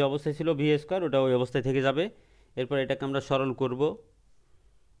নিচেরটা যে অবস্থায় ছিল ভি স্কোয়ার ওটা ওই অবস্থায় থেকে যাবে। এরপর এটাকে আমরা সরল করব,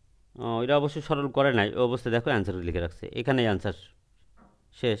 এটা অবশ্যই সরল করে নাই, ওই অবস্থায় দেখো অ্যান্সার লিখে রাখছে, এখানেই অ্যান্সার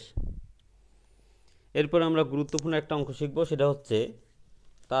শেষ। এরপর আমরা গুরুত্বপূর্ণ একটা অঙ্ক শিখব, সেটা হচ্ছে,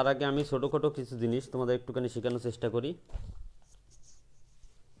 তার আগে আমি ছোটোখাটো কিছু জিনিস তোমাদের একটুখানি শেখানোর চেষ্টা করি।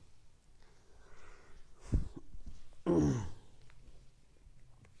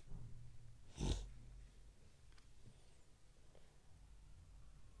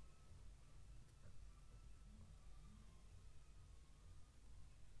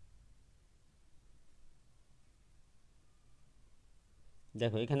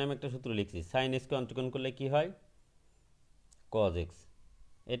 দেখো এখানে আমি একটা সূত্র লিখছি, সাইন এক্সকে অন্তর্কোণ করলে কি হয়, কজ এক্স,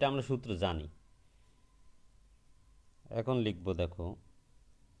 এটা আমরা সূত্র জানি। এখন লিখব দেখো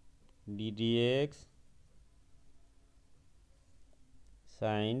ডিডিএক্স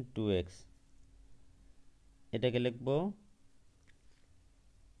সাইন 2x, এটাকে লিখব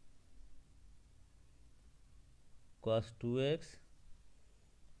cos 2x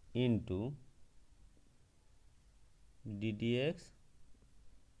into ddx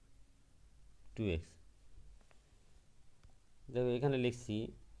 2x। দেখো এখানে লিখছি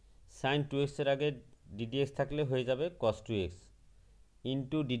সাইন 2x এর আগে ddx থাকলে হয়ে যাবে cos 2x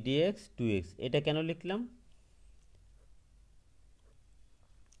into ddx 2x। এটা কেন লিখলাম,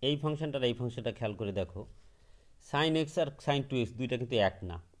 এই ফাংশনটা খেয়াল করে দেখো, সাইন এক্স আর সাইন 2x দুইটা কিন্তু এক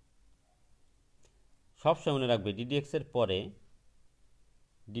না। সবসময় মনে রাখবে ddx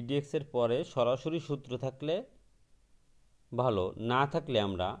এর পরে সরাসরি সূত্র থাকলে ভালো, না থাকলে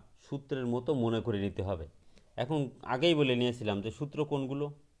আমরা সূত্রের মতো মনে করে নিতে হবে। এখন আগেই বলে নিয়েছিলাম যে সূত্র কোনগুলো,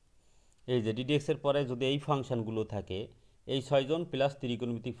 এই যে ddx এর পরে যদি এই ফাংশনগুলো থাকে, এই 6 জন প্লাস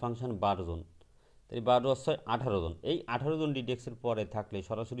ত্রিকোণমিতিক ফাংশন 12 জন, তাই 12 আর 6 18 জন, এই 18 জন ddx এর পরে থাকলে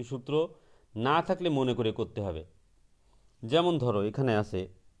সরাসরি সূত্র, না থাকলে মনে করে করতে হবে। যেমন ধরো এখানে আছে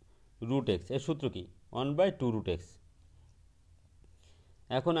রুট এক্স, এর সূত্র কি 1/2 রুট এক্স।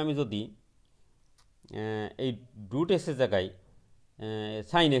 এখন আমি যদি এই রুট এক্সের জায়গায়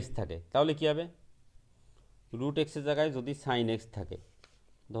সাইন এক্স থাকে তাহলে কি হবে, রুট এক্সের জায়গায় যদি সাইন এক্স থাকে,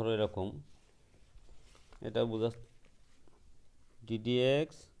 ধরো এরকম, এটা বোঝা, ddx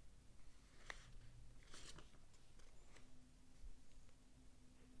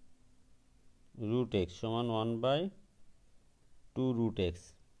রুট এক্স সমান 1/2 রুট এক্স,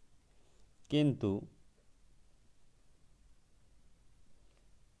 কিন্তু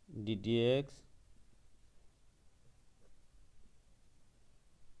ddx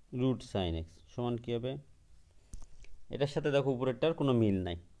রুট সাইন এক্স সমান কী হবে, এটার সাথে দেখো উপরেরটার কোনো মিল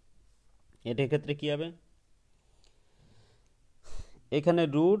নাই, এটার ক্ষেত্রে কী হবে, এখানে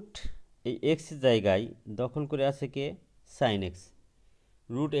রুট এই এক্স জায়গায় দখল করে আছে কে, সাইন এক্স,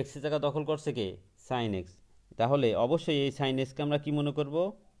 রুট এক্সের জায়গা দখল করছে কে, সাইন এক্স, তাহলে অবশ্যই এই সাইন এক্সকে আমরা কি মনে করব,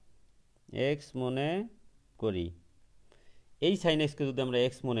 এক্স মনে করি। এই সাইন এক্সকে যদি আমরা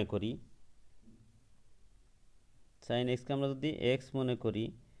এক্স মনে করি, সাইন এক্সকে আমরা যদি এক্স মনে করি,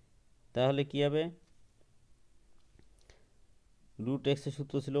 তাহলে কি হবে, রুট এক্সের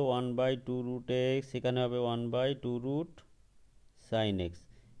সূত্র ছিল 1/2 রুট এক্স, এখানে হবে 1/2 রুট সাইন এক্স।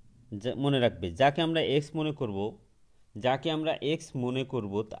 মনে রাখবে যাকে আমরা এক্স মনে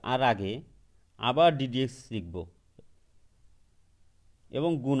করব তার আগে আবার ddx লিখব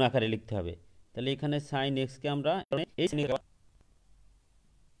এবং গুণ আকারে লিখতে হবে। তাহলে এখানে সাইন এক্সকে আমরা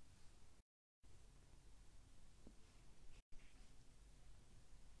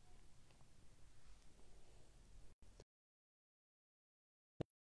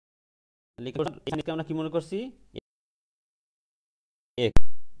আমরা কি মনে করছি,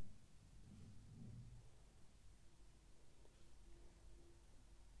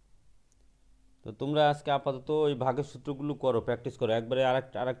 তো তোমরা আজকে আপাতত ওই ভাগের সূত্রগুলো করো, প্র্যাকটিস করো, একবারে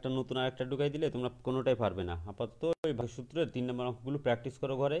আরেকটা নতুন আরেকটা ঢুকাই দিলে তোমরা কোনোটাই পারবে না। আপাতত ওই ভাগের সূত্রের 3 নম্বর অঙ্কগুলো প্র্যাকটিস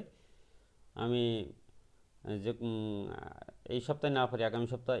করো ঘরে। আমি যে এই সপ্তাহে না পারি আগামী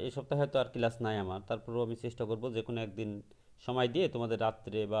সপ্তাহে, এই সপ্তাহে হয়তো আর ক্লাস নাই আমার, তারপরেও আমি চেষ্টা করব যে কোনো একদিন সময় দিয়ে তোমাদের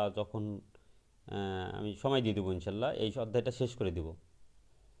রাত্রে বা যখন আমি সময় দিয়ে দেবো ইনশাল্লাহ এই অধ্যায়টা শেষ করে দেবো।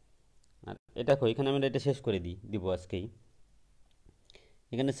 আর এটা দেখো এখানে আমরা এটা শেষ করে দিব আজকেই।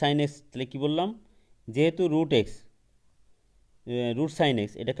 এখানে সাইন এক্স, তাহলে কী বললাম, যেহেতু root x root sine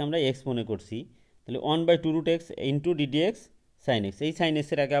x এটাকে আমরা এক্স মনে করছি, তাহলে 1/2 root x into ddx sine x, এই সাইন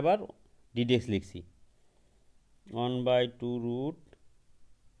এক্সের আগে আবার ddx লিখছি, 1/2 রুট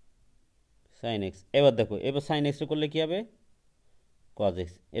সাইন এক্স। এবার দেখো এবার সাইন এক্সটা করলে কী হবে, cos x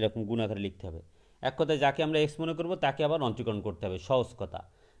এরকম গুণ আকারে লিখতে হবে। এক কথায় যাকে আমরা x মনে করব তাকে আবার অন্তরীকরণ করতে হবে, সহজ কথা।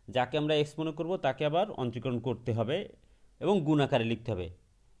 যাকে আমরা x মনে করব তাকে আবার অন্তরীকরণ করতে হবে এবং গুণ আকারে লিখতে হবে,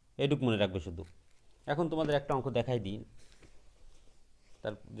 এটুকু মনে রাখবে শুধু। এখন তোমাদের একটা অঙ্ক দেখাই দিই,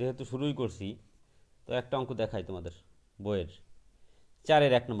 তার যেহেতু শুরুই করছি তো একটা অঙ্ক দেখাই তোমাদের বইয়ের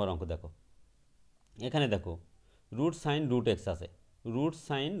 4-এর 1 নম্বর অঙ্ক। দেখো এখানে দেখো রুট সাইন রুট এক্স আছে, রুট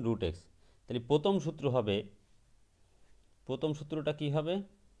সাইন রুট এক্স। তাহলে প্রথম সূত্রটা কি হবে?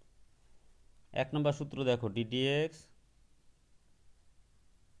 1 নম্বর সূত্র দেখো ddx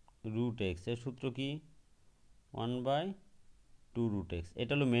রুট এক্স, এর সূত্র কি 1/2 রুট এক্স।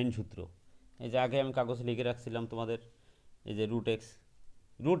 এটা হলো মেইন সূত্র। এই যে আগে আমি কাগজে লিখে রাখছিলাম তোমাদের, এই যে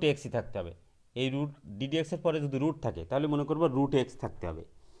রুট এক্সই থাকতে হবে। এই রুট ddx এর পরে যদি রুট থাকে তাহলে মনে করবো রুট এক্স থাকতে হবে,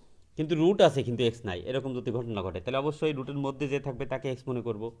 কিন্তু রুট আছে কিন্তু এক্স নাই, এরকম যদি ঘটনা ঘটে তাহলে অবশ্যই রুটের মধ্যে যে থাকবে তাকে এক্স মনে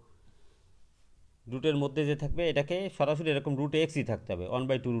করব। রুটের মধ্যে যে থাকবে এটাকে সরাসরি এরকম রুট এক্সই থাকতে হবে,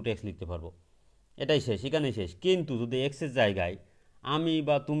 1/2 রুট এক্স লিখতে পারবো। এটাই শেষ, এখানেই শেষ। কিন্তু যদি এক্সের জায়গায় আমি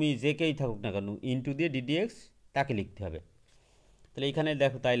বা তুমি যে কেই থাকুক না কেন ইনটু দিয়ে ddx তাকে লিখতে হবে। তাহলে এখানে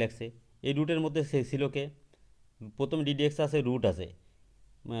দেখো তাই লাগছে, এই রুটের মধ্যে সে ছিল কে? প্রথম ddx আছে, রুট আছে,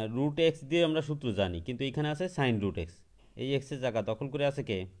 রুট এক্স দিয়ে আমরা সূত্র জানি, কিন্তু এখানে আছে সাইন রুট এক্স। এই এক্সের জায়গা দখল করে আছে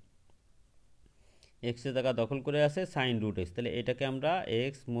কে? এক্সের জায়গা দখল করে আছে সাইন রুট এক্স। তাহলে এটাকে আমরা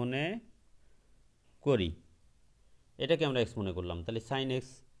এক্স মনে করি, এটাকে আমরা এক্স মনে করলাম। তাহলে sine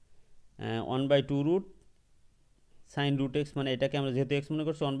x 1/2 root sign root x, মানে এটাকে আমরা যেহেতু এক্স মনে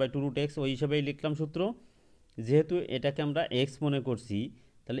করছি 1/2 রুট এক্স, ওই হিসাবেই লিখলাম সূত্র। যেহেতু এটাকে আমরা এক্স মনে করছি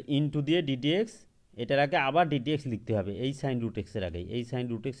তাহলে ইনটু দিয়ে ddx, এটার আগে আবার ddx লিখতে হবে, এই সাইন রুট এক্সের আগে, এই সাইন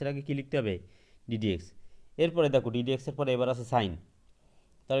রুট এক্সের আগে কী লিখতে হবে? ddx। এরপরে দেখো ddx এর পরে এবার আছে সাইন,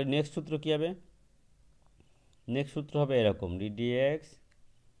 তাহলে নেক্সট সূত্র কী হবে? নেক্সট সূত্র হবে এরকম ddx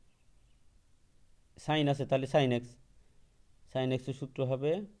সাইন আছে, তাহলে সাইন এক্সের সূত্র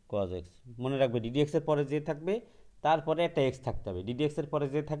হবে cos x। মনে রাখবে ddx এর পরে যে থাকবে তারপরে একটা এক্স থাকতে হবে, ddx এর পরে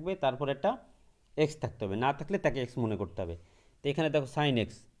যে থাকবে তারপরে একটা এক্স থাকতে হবে, না থাকলে তাকে এক্স মনে করতে হবে। তো এখানে দেখো সাইন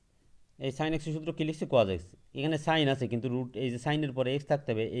এক্স, এই সাইন এক্সের সূত্র কী লিখছে? cos x। এখানে সাইন আছে কিন্তু রুট, এই যে সাইনের পরে এক্স থাকতে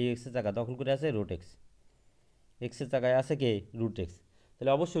হবে, এই এক্সের জায়গা দখল করে আছে রুট এক্স, এক্সের জায়গায় আছে কে? Root x.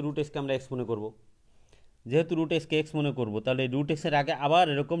 তাহলে অবশ্যই রুট এক্সকে আমরা এক্স মনে করব। যেহেতু রুট এক্সকে এক্স মনে করবো তাহলে রুট এক্সের আগে আবার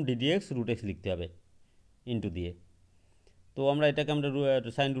এরকম ddx রুট এক্স লিখতে হবে ইনটু দিয়ে। তো আমরা এটাকে আমরা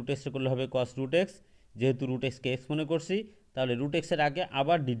সাইন রুট এক্স করলে হবে cos রুট এক্স, যেহেতু রুট এক্সকে এক্স মনে করছি তাহলে রুট এক্সের আগে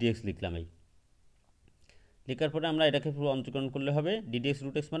আবার ddx লিখলাম। এই লেখার পরে আমরা এটাকে পুরো অন্তরীকরণ করলে হবে ddx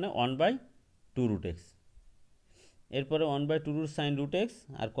রুট এক্স মানে 1/2 রুট এক্স। এরপরে 1/2 রুট সাইন রুট এক্স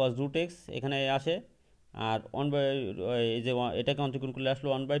আর cos রুট এক্স এখানে আসে, আর এই যে এটাকে অন্তরীকরণ করলে আসলো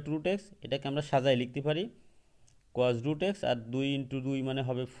 1/2 রুট এক্স। এটাকে আমরা সাজায় লিখতে পারি cos রুট এক্স, আর 2 × 2 মানে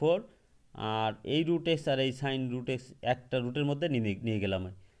হবে 4, আর এই রুট এক্স আর এই সাইন রুট এক্স একটা রুটের মধ্যে নিয়ে গেলাম।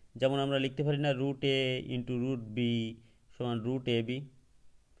 যেমন আমরা লিখতে পারি না রুট এ ইন্টু রুট বি সমান রুট এ বি,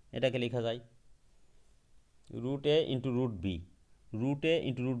 এটাকে লেখা যায় রুট এ ইন্টু রুট বি, রুট এ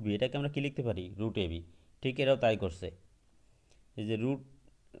ইন্টু রুট বি, এটাকে আমরা কী লিখতে পারি? Root A B. ঠিক এরাও তাই করছে, এই যে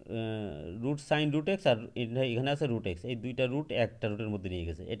রুট সাইন রুট এক্স আর এখানে আছে রুট এক্স, এই দুইটা রুট একটা রুটের মধ্যে নিয়ে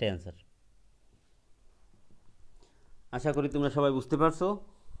গেছে, এটাই অ্যান্সার। আশা করি তোমরা সবাই বুঝতে পারছো।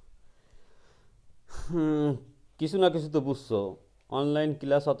 কিছু না কিছু তো বুঝছো, অনলাইন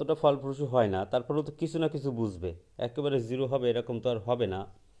ক্লাস অতটা ফলপ্রসূ হয় না, তারপরেও তো কিছু না কিছু বুঝবে, একেবারে জিরো হবে এরকম তো আর হবে না।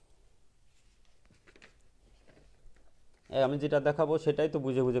 আমি যেটা দেখাবো সেটাই তো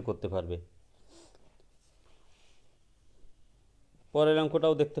বুঝে বুঝে করতে পারবে। পরের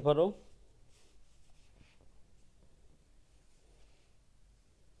অঙ্কটাও দেখতে পারো।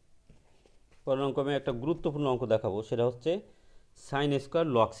 পরের অঙ্ক আমি একটা গুরুত্বপূর্ণ অঙ্ক দেখাবো, সেটা হচ্ছে সাইন স্কোয়ার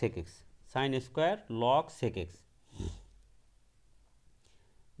লগ সেক এক্স। সাইন স্কোয়ার লগ সেক এক্স।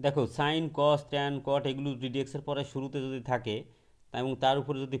 দেখো সাইন কস ট্যান কট এগুলো ddx এর পরে শুরুতে যদি থাকে এবং তার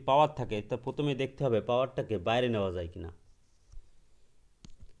উপরে যদি পাওয়ার থাকে তা প্রথমে দেখতে হবে পাওয়ারটাকে বাইরে নেওয়া যায় কিনা,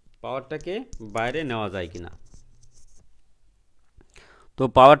 পাওয়ারটাকে বাইরে নেওয়া যায় কিনা। তো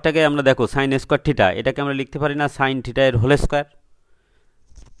পাওয়ারটাকে আমরা দেখো সাইন স্কোয়ার থিটা, এটাকে আমরা লিখতে পারি না সাইন থিটা এর হোল স্কোয়ার।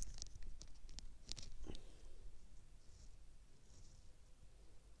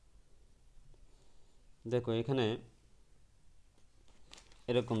 দেখো এখানে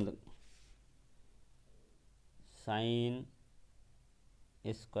এরকম সাইন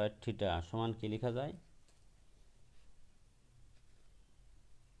স্কোয়ার থিটা সমান কি লেখা যায়?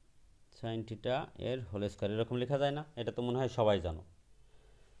 সাইন থিটা এর হোল স্কোয়ার, এরকম লেখা যায় না? এটা তো মনে হয় সবাই জানো।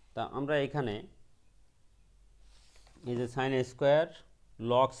 তা আমরা এখানে এই যে সাইন স্কোয়ার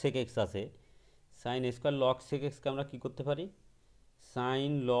লগ সেক এক্স আছে, সাইন স্কোয়ার লগ সেক এক্সকে আমরা কী করতে পারি?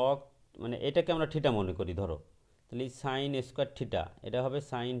 সাইন লগ মানে এটাকে আমরা থিটা মনে করি ধরো, তাহলে সাইন স্কোয়ার থিটা এটা হবে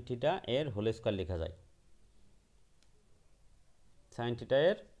সাইন থিটা এর হোল স্কোয়ার লেখা যায়, সাইন থিটা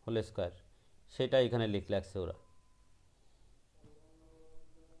এর হোল স্কোয়ার, সেটা এখানে লিখে রাখছে ওরা।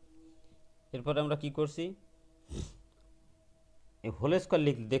 এরপরে আমরা কি করছি, এই হোল স্কোয়ার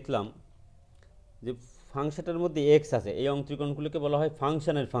দেখলাম যে ফাংশনটার মধ্যে এক্স আছে, এই অঙ্কত্রিকোণগুলোকে বলা হয়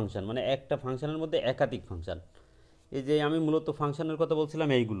ফাংশনের ফাংশন, মানে একটা ফাংশনের মধ্যে একাধিক ফাংশন। এই যে আমি মূলত ফাংশনের কথা বলছিলাম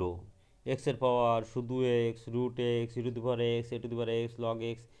এইগুলো, এক্সের পাওয়ার, শুধু x, root x, E to the power x, A to the power x, log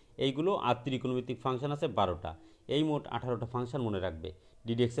x, এইগুলো আর ত্রিকোণমিতিক ফাংশন আছে 12টা, এই মোট 18টা ফাংশন মনে রাখবে।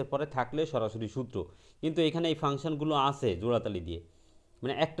 ডিডিএক্সের পরে থাকলে সরাসরি সূত্র, কিন্তু এখানে এই ফাংশনগুলো আছে জোড়াতালি দিয়ে,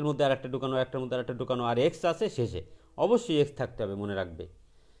 মানে একটার মধ্যে আর একটা ঢুকানো, একটার মধ্যে আর একটা ঢুকানো, আর এক্স আছে শেষে, অবশ্যই এক্স থাকতে হবে মনে রাখবে,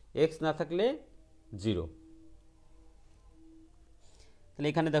 এক্স না থাকলে 0। তাহলে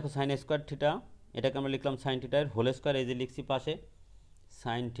এখানে দেখো সাইন স্কোয়ার থিটা, এটাকে আমরা লিখলাম সাইন থিটা এর হোল স্কোয়ার, এই যে লিখছি পাশে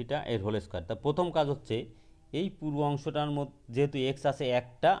সাইন থিটা এর হোল স্কোয়ার। তা প্রথম কাজ হচ্ছে এই পুরো অংশটার মধ্যে যেহেতু এক্স আছে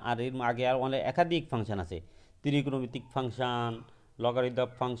একটা, আর এর আগে আর অনেক একাধিক ফাংশন আছে, ত্রিকোণমিতিক ফাংশন, লগারিদম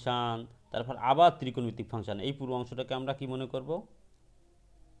ফাংশন, তারপর আবার ত্রিকোণমিতিক ফাংশন, এই পুরো অংশটাকে আমরা কি মনে করব,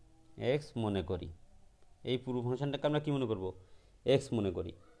 এক্স মনে করি। এই পুরো ফাংশনটাকে আমরা কি মনে করব, এক্স মনে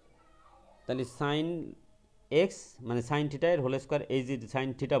করি। তাহলে সাইন এক্স মানে সাইন থিটা এর হোল স্কোয়ার, এই যে সাইন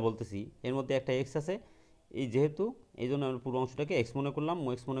থিটা বলতেছি এর মধ্যে একটা এক্স আছে, এই যেহেতু এই জন্য আমরা পুরো অংশটাকে এক্স মনে করলাম।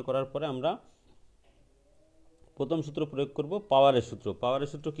 এক্স মনে করার পরে আমরা প্রথম সূত্র প্রয়োগ করব, পাওয়ারের সূত্র। পাওয়ারের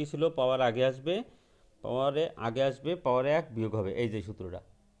সূত্র কী ছিল, পাওয়ার আগে আসবে, পাওয়ারে 1 বিয়োগ হবে, এই যে সূত্রটা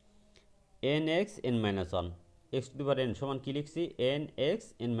N x N minus one, x to the power N সমান কী লিখছি, N x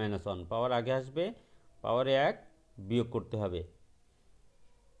N minus one, পাওয়ার আগে আসবে, পাওয়ারে 1 বিয়োগ করতে হবে।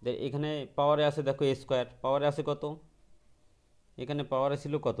 এখানে পাওয়ারে আছে দেখো এ স্কোয়ার, পাওয়ারে আছে কত, এখানে পাওয়ারে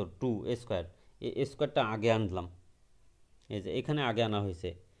ছিল কত 2 এ স্কোয়ার, এই স্কোয়ারটা আগে আনলাম, এই যে এখানে আগে আনা হয়েছে,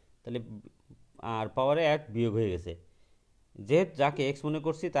 তাহলে আর পাওয়ারে 1 বিয়োগ হয়ে গেছে। যেহেতু যাকে এক্স মনে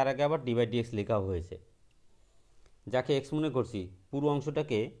করছি তার আগে আবার ডিভাইড ডিএক্স লেখাও হয়েছে, যাকে এক্স মনে করছি পুরো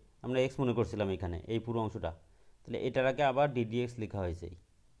অংশটাকে আমরা এক্স মনে করছিলাম এখানে, এই পুরো অংশটা, তাহলে এটার আগে আবার ডিডিএক্স লেখা হয়েছে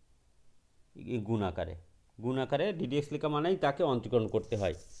গুণ আকারে ডিডিএক্স লেখা মানেই তাকে অন্তরীকরণ করতে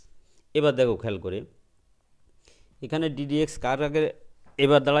হয়। এবার দেখো খেয়াল করে, এখানে ডিডিএক্স কার আগে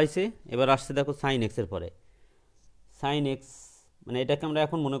এবার দাঁড়াইছে, এবার আসছে দেখো সাইন এক্সের পরে, সাইন এক্স মানে এটাকে আমরা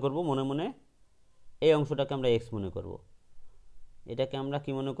এখন মনে করব, মনে মনে এই অংশটাকে আমরা এক্স মনে করব, এটাকে আমরা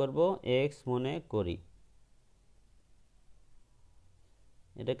কি মনে করব, এক্স মনে করি,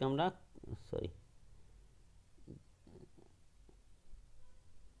 এটাকে আমরা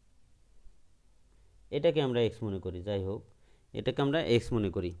এটাকে আমরা এক্স মনে করি, যাই হোক এটাকে আমরা এক্স মনে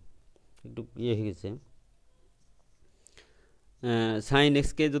করি, একটু ইয়ে হয়ে গেছে। সাইন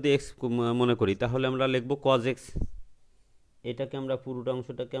এক্সকে যদি এক্স মনে করি তাহলে আমরা লিখব কজ এক্স, এটাকে আমরা পুরোটা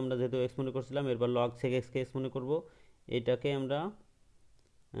অংশটাকে আমরা যেহেতু এক্স মনে করছিলাম, এরপর লগ সেক এক্সকে এক্স মনে করব, এটাকে আমরা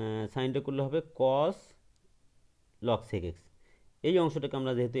সাইনটা করলে হবে কস লগ সেক এক্স, এই অংশটাকে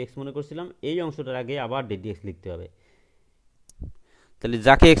আমরা যেহেতু এক্স মনে করছিলাম, এই অংশটার আগে আবার ডিডিএক্স লিখতে হবে। তাহলে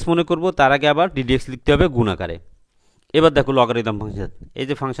যাকে এক্স মনে করব তার আগে আবার ডিডিএক্স লিখতে হবে গুণ আকারে। এবার দেখো লগারিদম ফাংশন, এই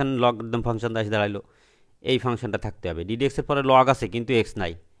যে ফাংশন লগারিদম ফাংশন এসে দাঁড়াইলো, এই ফাংশনটা থাকতে হবে, ডিডিএক্সের পরে লগ আছে কিন্তু এক্স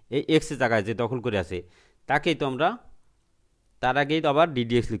নাই, এই এক্সের জায়গায় যে দখল করে আছে তাকেই তো আমরা, তার আগেই তো আবার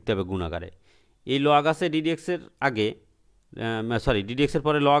ডিডিএক্স লিখতে হবে গুণ আকারে। এই লগ আছে ডিডিএক্সের আগে, ডিডিএক্সের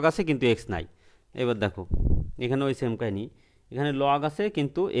পরে লগ আছে কিন্তু এক্স নাই। এবার দেখো এখানে ওই সেম কাহিনী, এখানে লগ আছে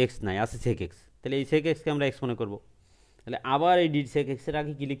কিন্তু এক্স নাই, আছে সেক এক্স, তাহলে এই সেক এক্সকে আমরা এক্স মনে করব, তাহলে আবার এই সেক এক্সের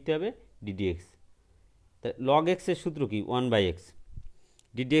আগে কী লিখতে হবে, ডিডিএক্স। তাহলে লগ এক্সের সূত্র কি 1/x,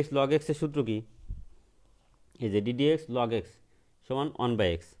 ডিডিএক্স লগ এক্সের সূত্র কি, এই যে ডিডিএক্স লগ এক্স সমান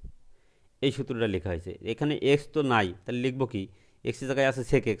 1/x, এই সূত্রটা লেখা হয়েছে। এখানে এক্স তো নাই, তাহলে লিখবো কি, এক্সের জায়গায় আছে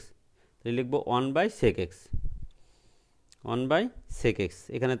সেক এক্স, তাহলে লিখবো 1/sec x, 1/sec x,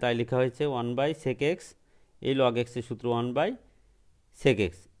 এখানে তাই লেখা হয়েছে 1/sec x, এই লগ এক্সের সূত্র 1/sec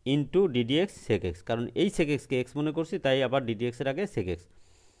x ইন্টু ডিডিএক্স সেক এক্স, কারণ এই সেক এক্সকে এক্স মনে করছি তাই আবার ডিডিএক্সের আগে সেক এক্স।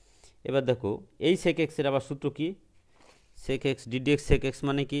 এবার দেখো এই সেক এক্সের আবার সূত্র কি, সেক এক্স ডিডিএক্স সেক এক্স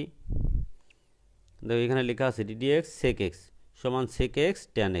মানে কি, দেখো এখানে লেখা আছে ডিডিএক্স সেক এক্স সমান সেক এক্স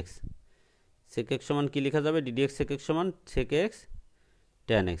ট্যান এক্স, সেক এক্স সমান কি লেখা যাবে, ডিডিএক্স সেক এক্স সমান সেক এক্স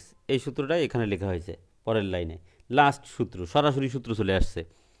ট্যান এক্স, এই সূত্রটাই এখানে লেখা হয়েছে পরের লাইনে, লাস্ট সূত্র, সরাসরি সূত্র চলে আসছে,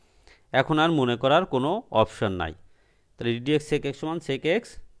 এখন আর মনে করার কোনো অপশান নাই। তাহলে ডিডিএক্স সেক এক্স সমান সেক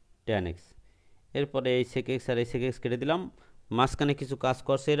এক্স ট্যান এক্স, এরপরে এই সেক এক্স আর এই সেক এক্স কেটে দিলাম, মাঝখানে কিছু কাজ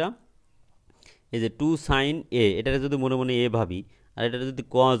করছে এরা, এই যে 2 সাইন এ, এটাকে যদি মনে মনে এ ভাবি আর এটা যদি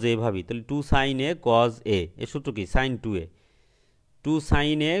কজ এ ভাবি, তাহলে 2 সাইন এ কজ এ, এর সূত্র কি সাইন 2a, 2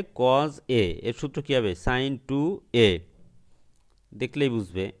 সাইন এ কজ এ, এর সূত্র কী হবে সাইন 2a, দেখলেই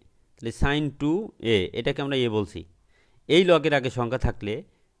বুঝবে। তাহলে সাইন 2a এটাকে আমরা এ বলছি। এই লগের আগে সংখ্যা থাকলে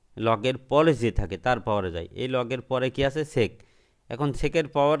লগের পরে যে থাকে তার পাওয়ারে যায়। এই লগের পরে কি আছে সেক। এখন সেকের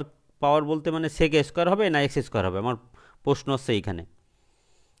পাওয়ার পাওয়ার বলতে মানে সেক স্কোয়ার হবে না এক্স স্কোয়ার হবে, আমার প্রশ্ন হচ্ছে এইখানে।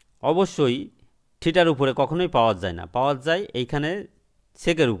 অবশ্যই থিটার উপরে কখনোই পাওয়ার যায় না, পাওয়ার যায় এইখানে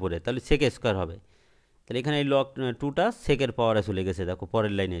সেকের উপরে, তাহলে সেক স্কোয়ার হবে। তাহলে এখানে এই লগ 2টা সেকের পাওয়ারে চলে গেছে, দেখো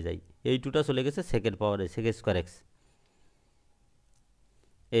পরের লাইনে যাই, এই 2টা চলে গেছে সেকের পাওয়ারে, সেক স্কোয়ার এক্স,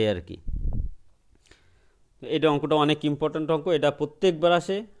 এই আর কি। এটা অঙ্কটা অনেক ইম্পর্ট্যান্ট অঙ্ক, এটা প্রত্যেকবার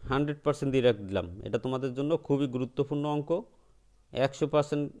আসে, 100% দিয়ে দিলাম, এটা তোমাদের জন্য খুবই গুরুত্বপূর্ণ অঙ্ক,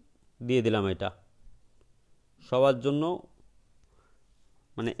 100% দিয়ে দিলাম এটা সবার জন্য।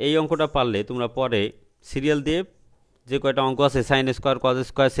 মানে এই অঙ্কটা পারলে তোমরা পরে সিরিয়াল দিয়ে যে কয়টা অঙ্ক আছে sine square cos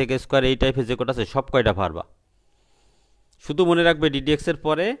square sec square এই টাইপের যে কয়টা আছে সব কয়টা পারবা। শুধু মনে রাখবে ডিডিএক্সের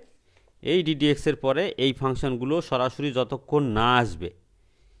পরে, এই ডিডিএক্সের পরে এই ফাংশনগুলো সরাসরি যতক্ষণ না আসবে,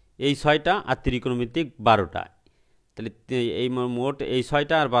 এই 6টা আর ত্রিকোণমিতিক 12টা, তাহলে এই মোট এই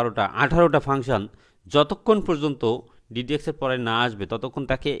 6টা আর 12টা 18টা ফাংশন যতক্ষণ পর্যন্ত ডিডিএক্সের পরে না আসবে ততক্ষণ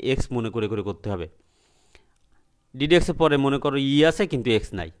তাকে এক্স মনে করে করে করতে হবে। ডিডিএক্সের পরে মনে করো ই আছে কিন্তু এক্স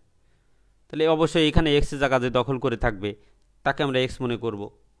নাই, তাহলে অবশ্যই এখানে এক্সের জায়গা যে দখল করে থাকবে তাকে আমরা এক্স মনে করব,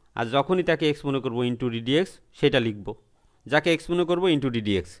 আর যখনই তাকে এক্স মনে করব ইন্টু ডিডিএক্স সেটা লিখব, যাকে এক্স মনে করব ইন্টু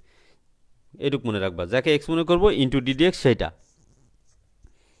ডিডিএক্স, এটুক মনে রাখবা, যাকে এক্স মনে করব ইন্টু ডিডিএক্স সেটা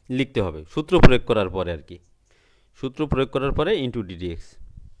লিখতে হবে সূত্র প্রয়োগ করার পরে আর কি, সূত্র প্রয়োগ করার পরে ইন্টু ডিডিএক্স।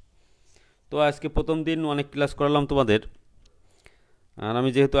 তো আজকে প্রথম দিন অনেক ক্লাস করালাম তোমাদের, আর আমি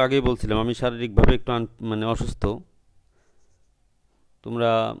যেহেতু আগেই বলছিলাম আমি শারীরিকভাবে একটু মানে অসুস্থ,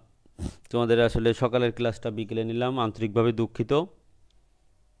 তোমাদের আসলে সকালের ক্লাসটা বিকেলে নিলাম, আন্তরিকভাবে দুঃখিত।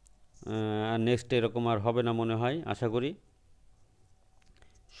 আর নেক্সট এরকম আর হবে না মনে হয়, আশা করি।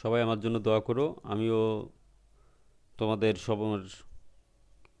 সবাই আমার জন্য দোয়া করো, আমিও তোমাদের সবার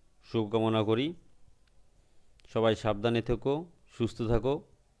শুভকামনা করি। সবাই সাবধানে থেকো, সুস্থ থাকো,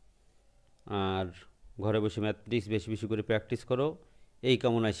 আর ঘরে বসে ম্যাথমেটিক্স বেশি বেশি করে প্র্যাকটিস করো, এই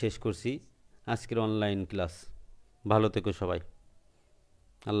কামনায় শেষ করছি আজকের অনলাইন ক্লাস। ভালো থেকো সবাই,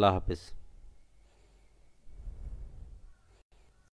 আল্লাহ হাফেজ।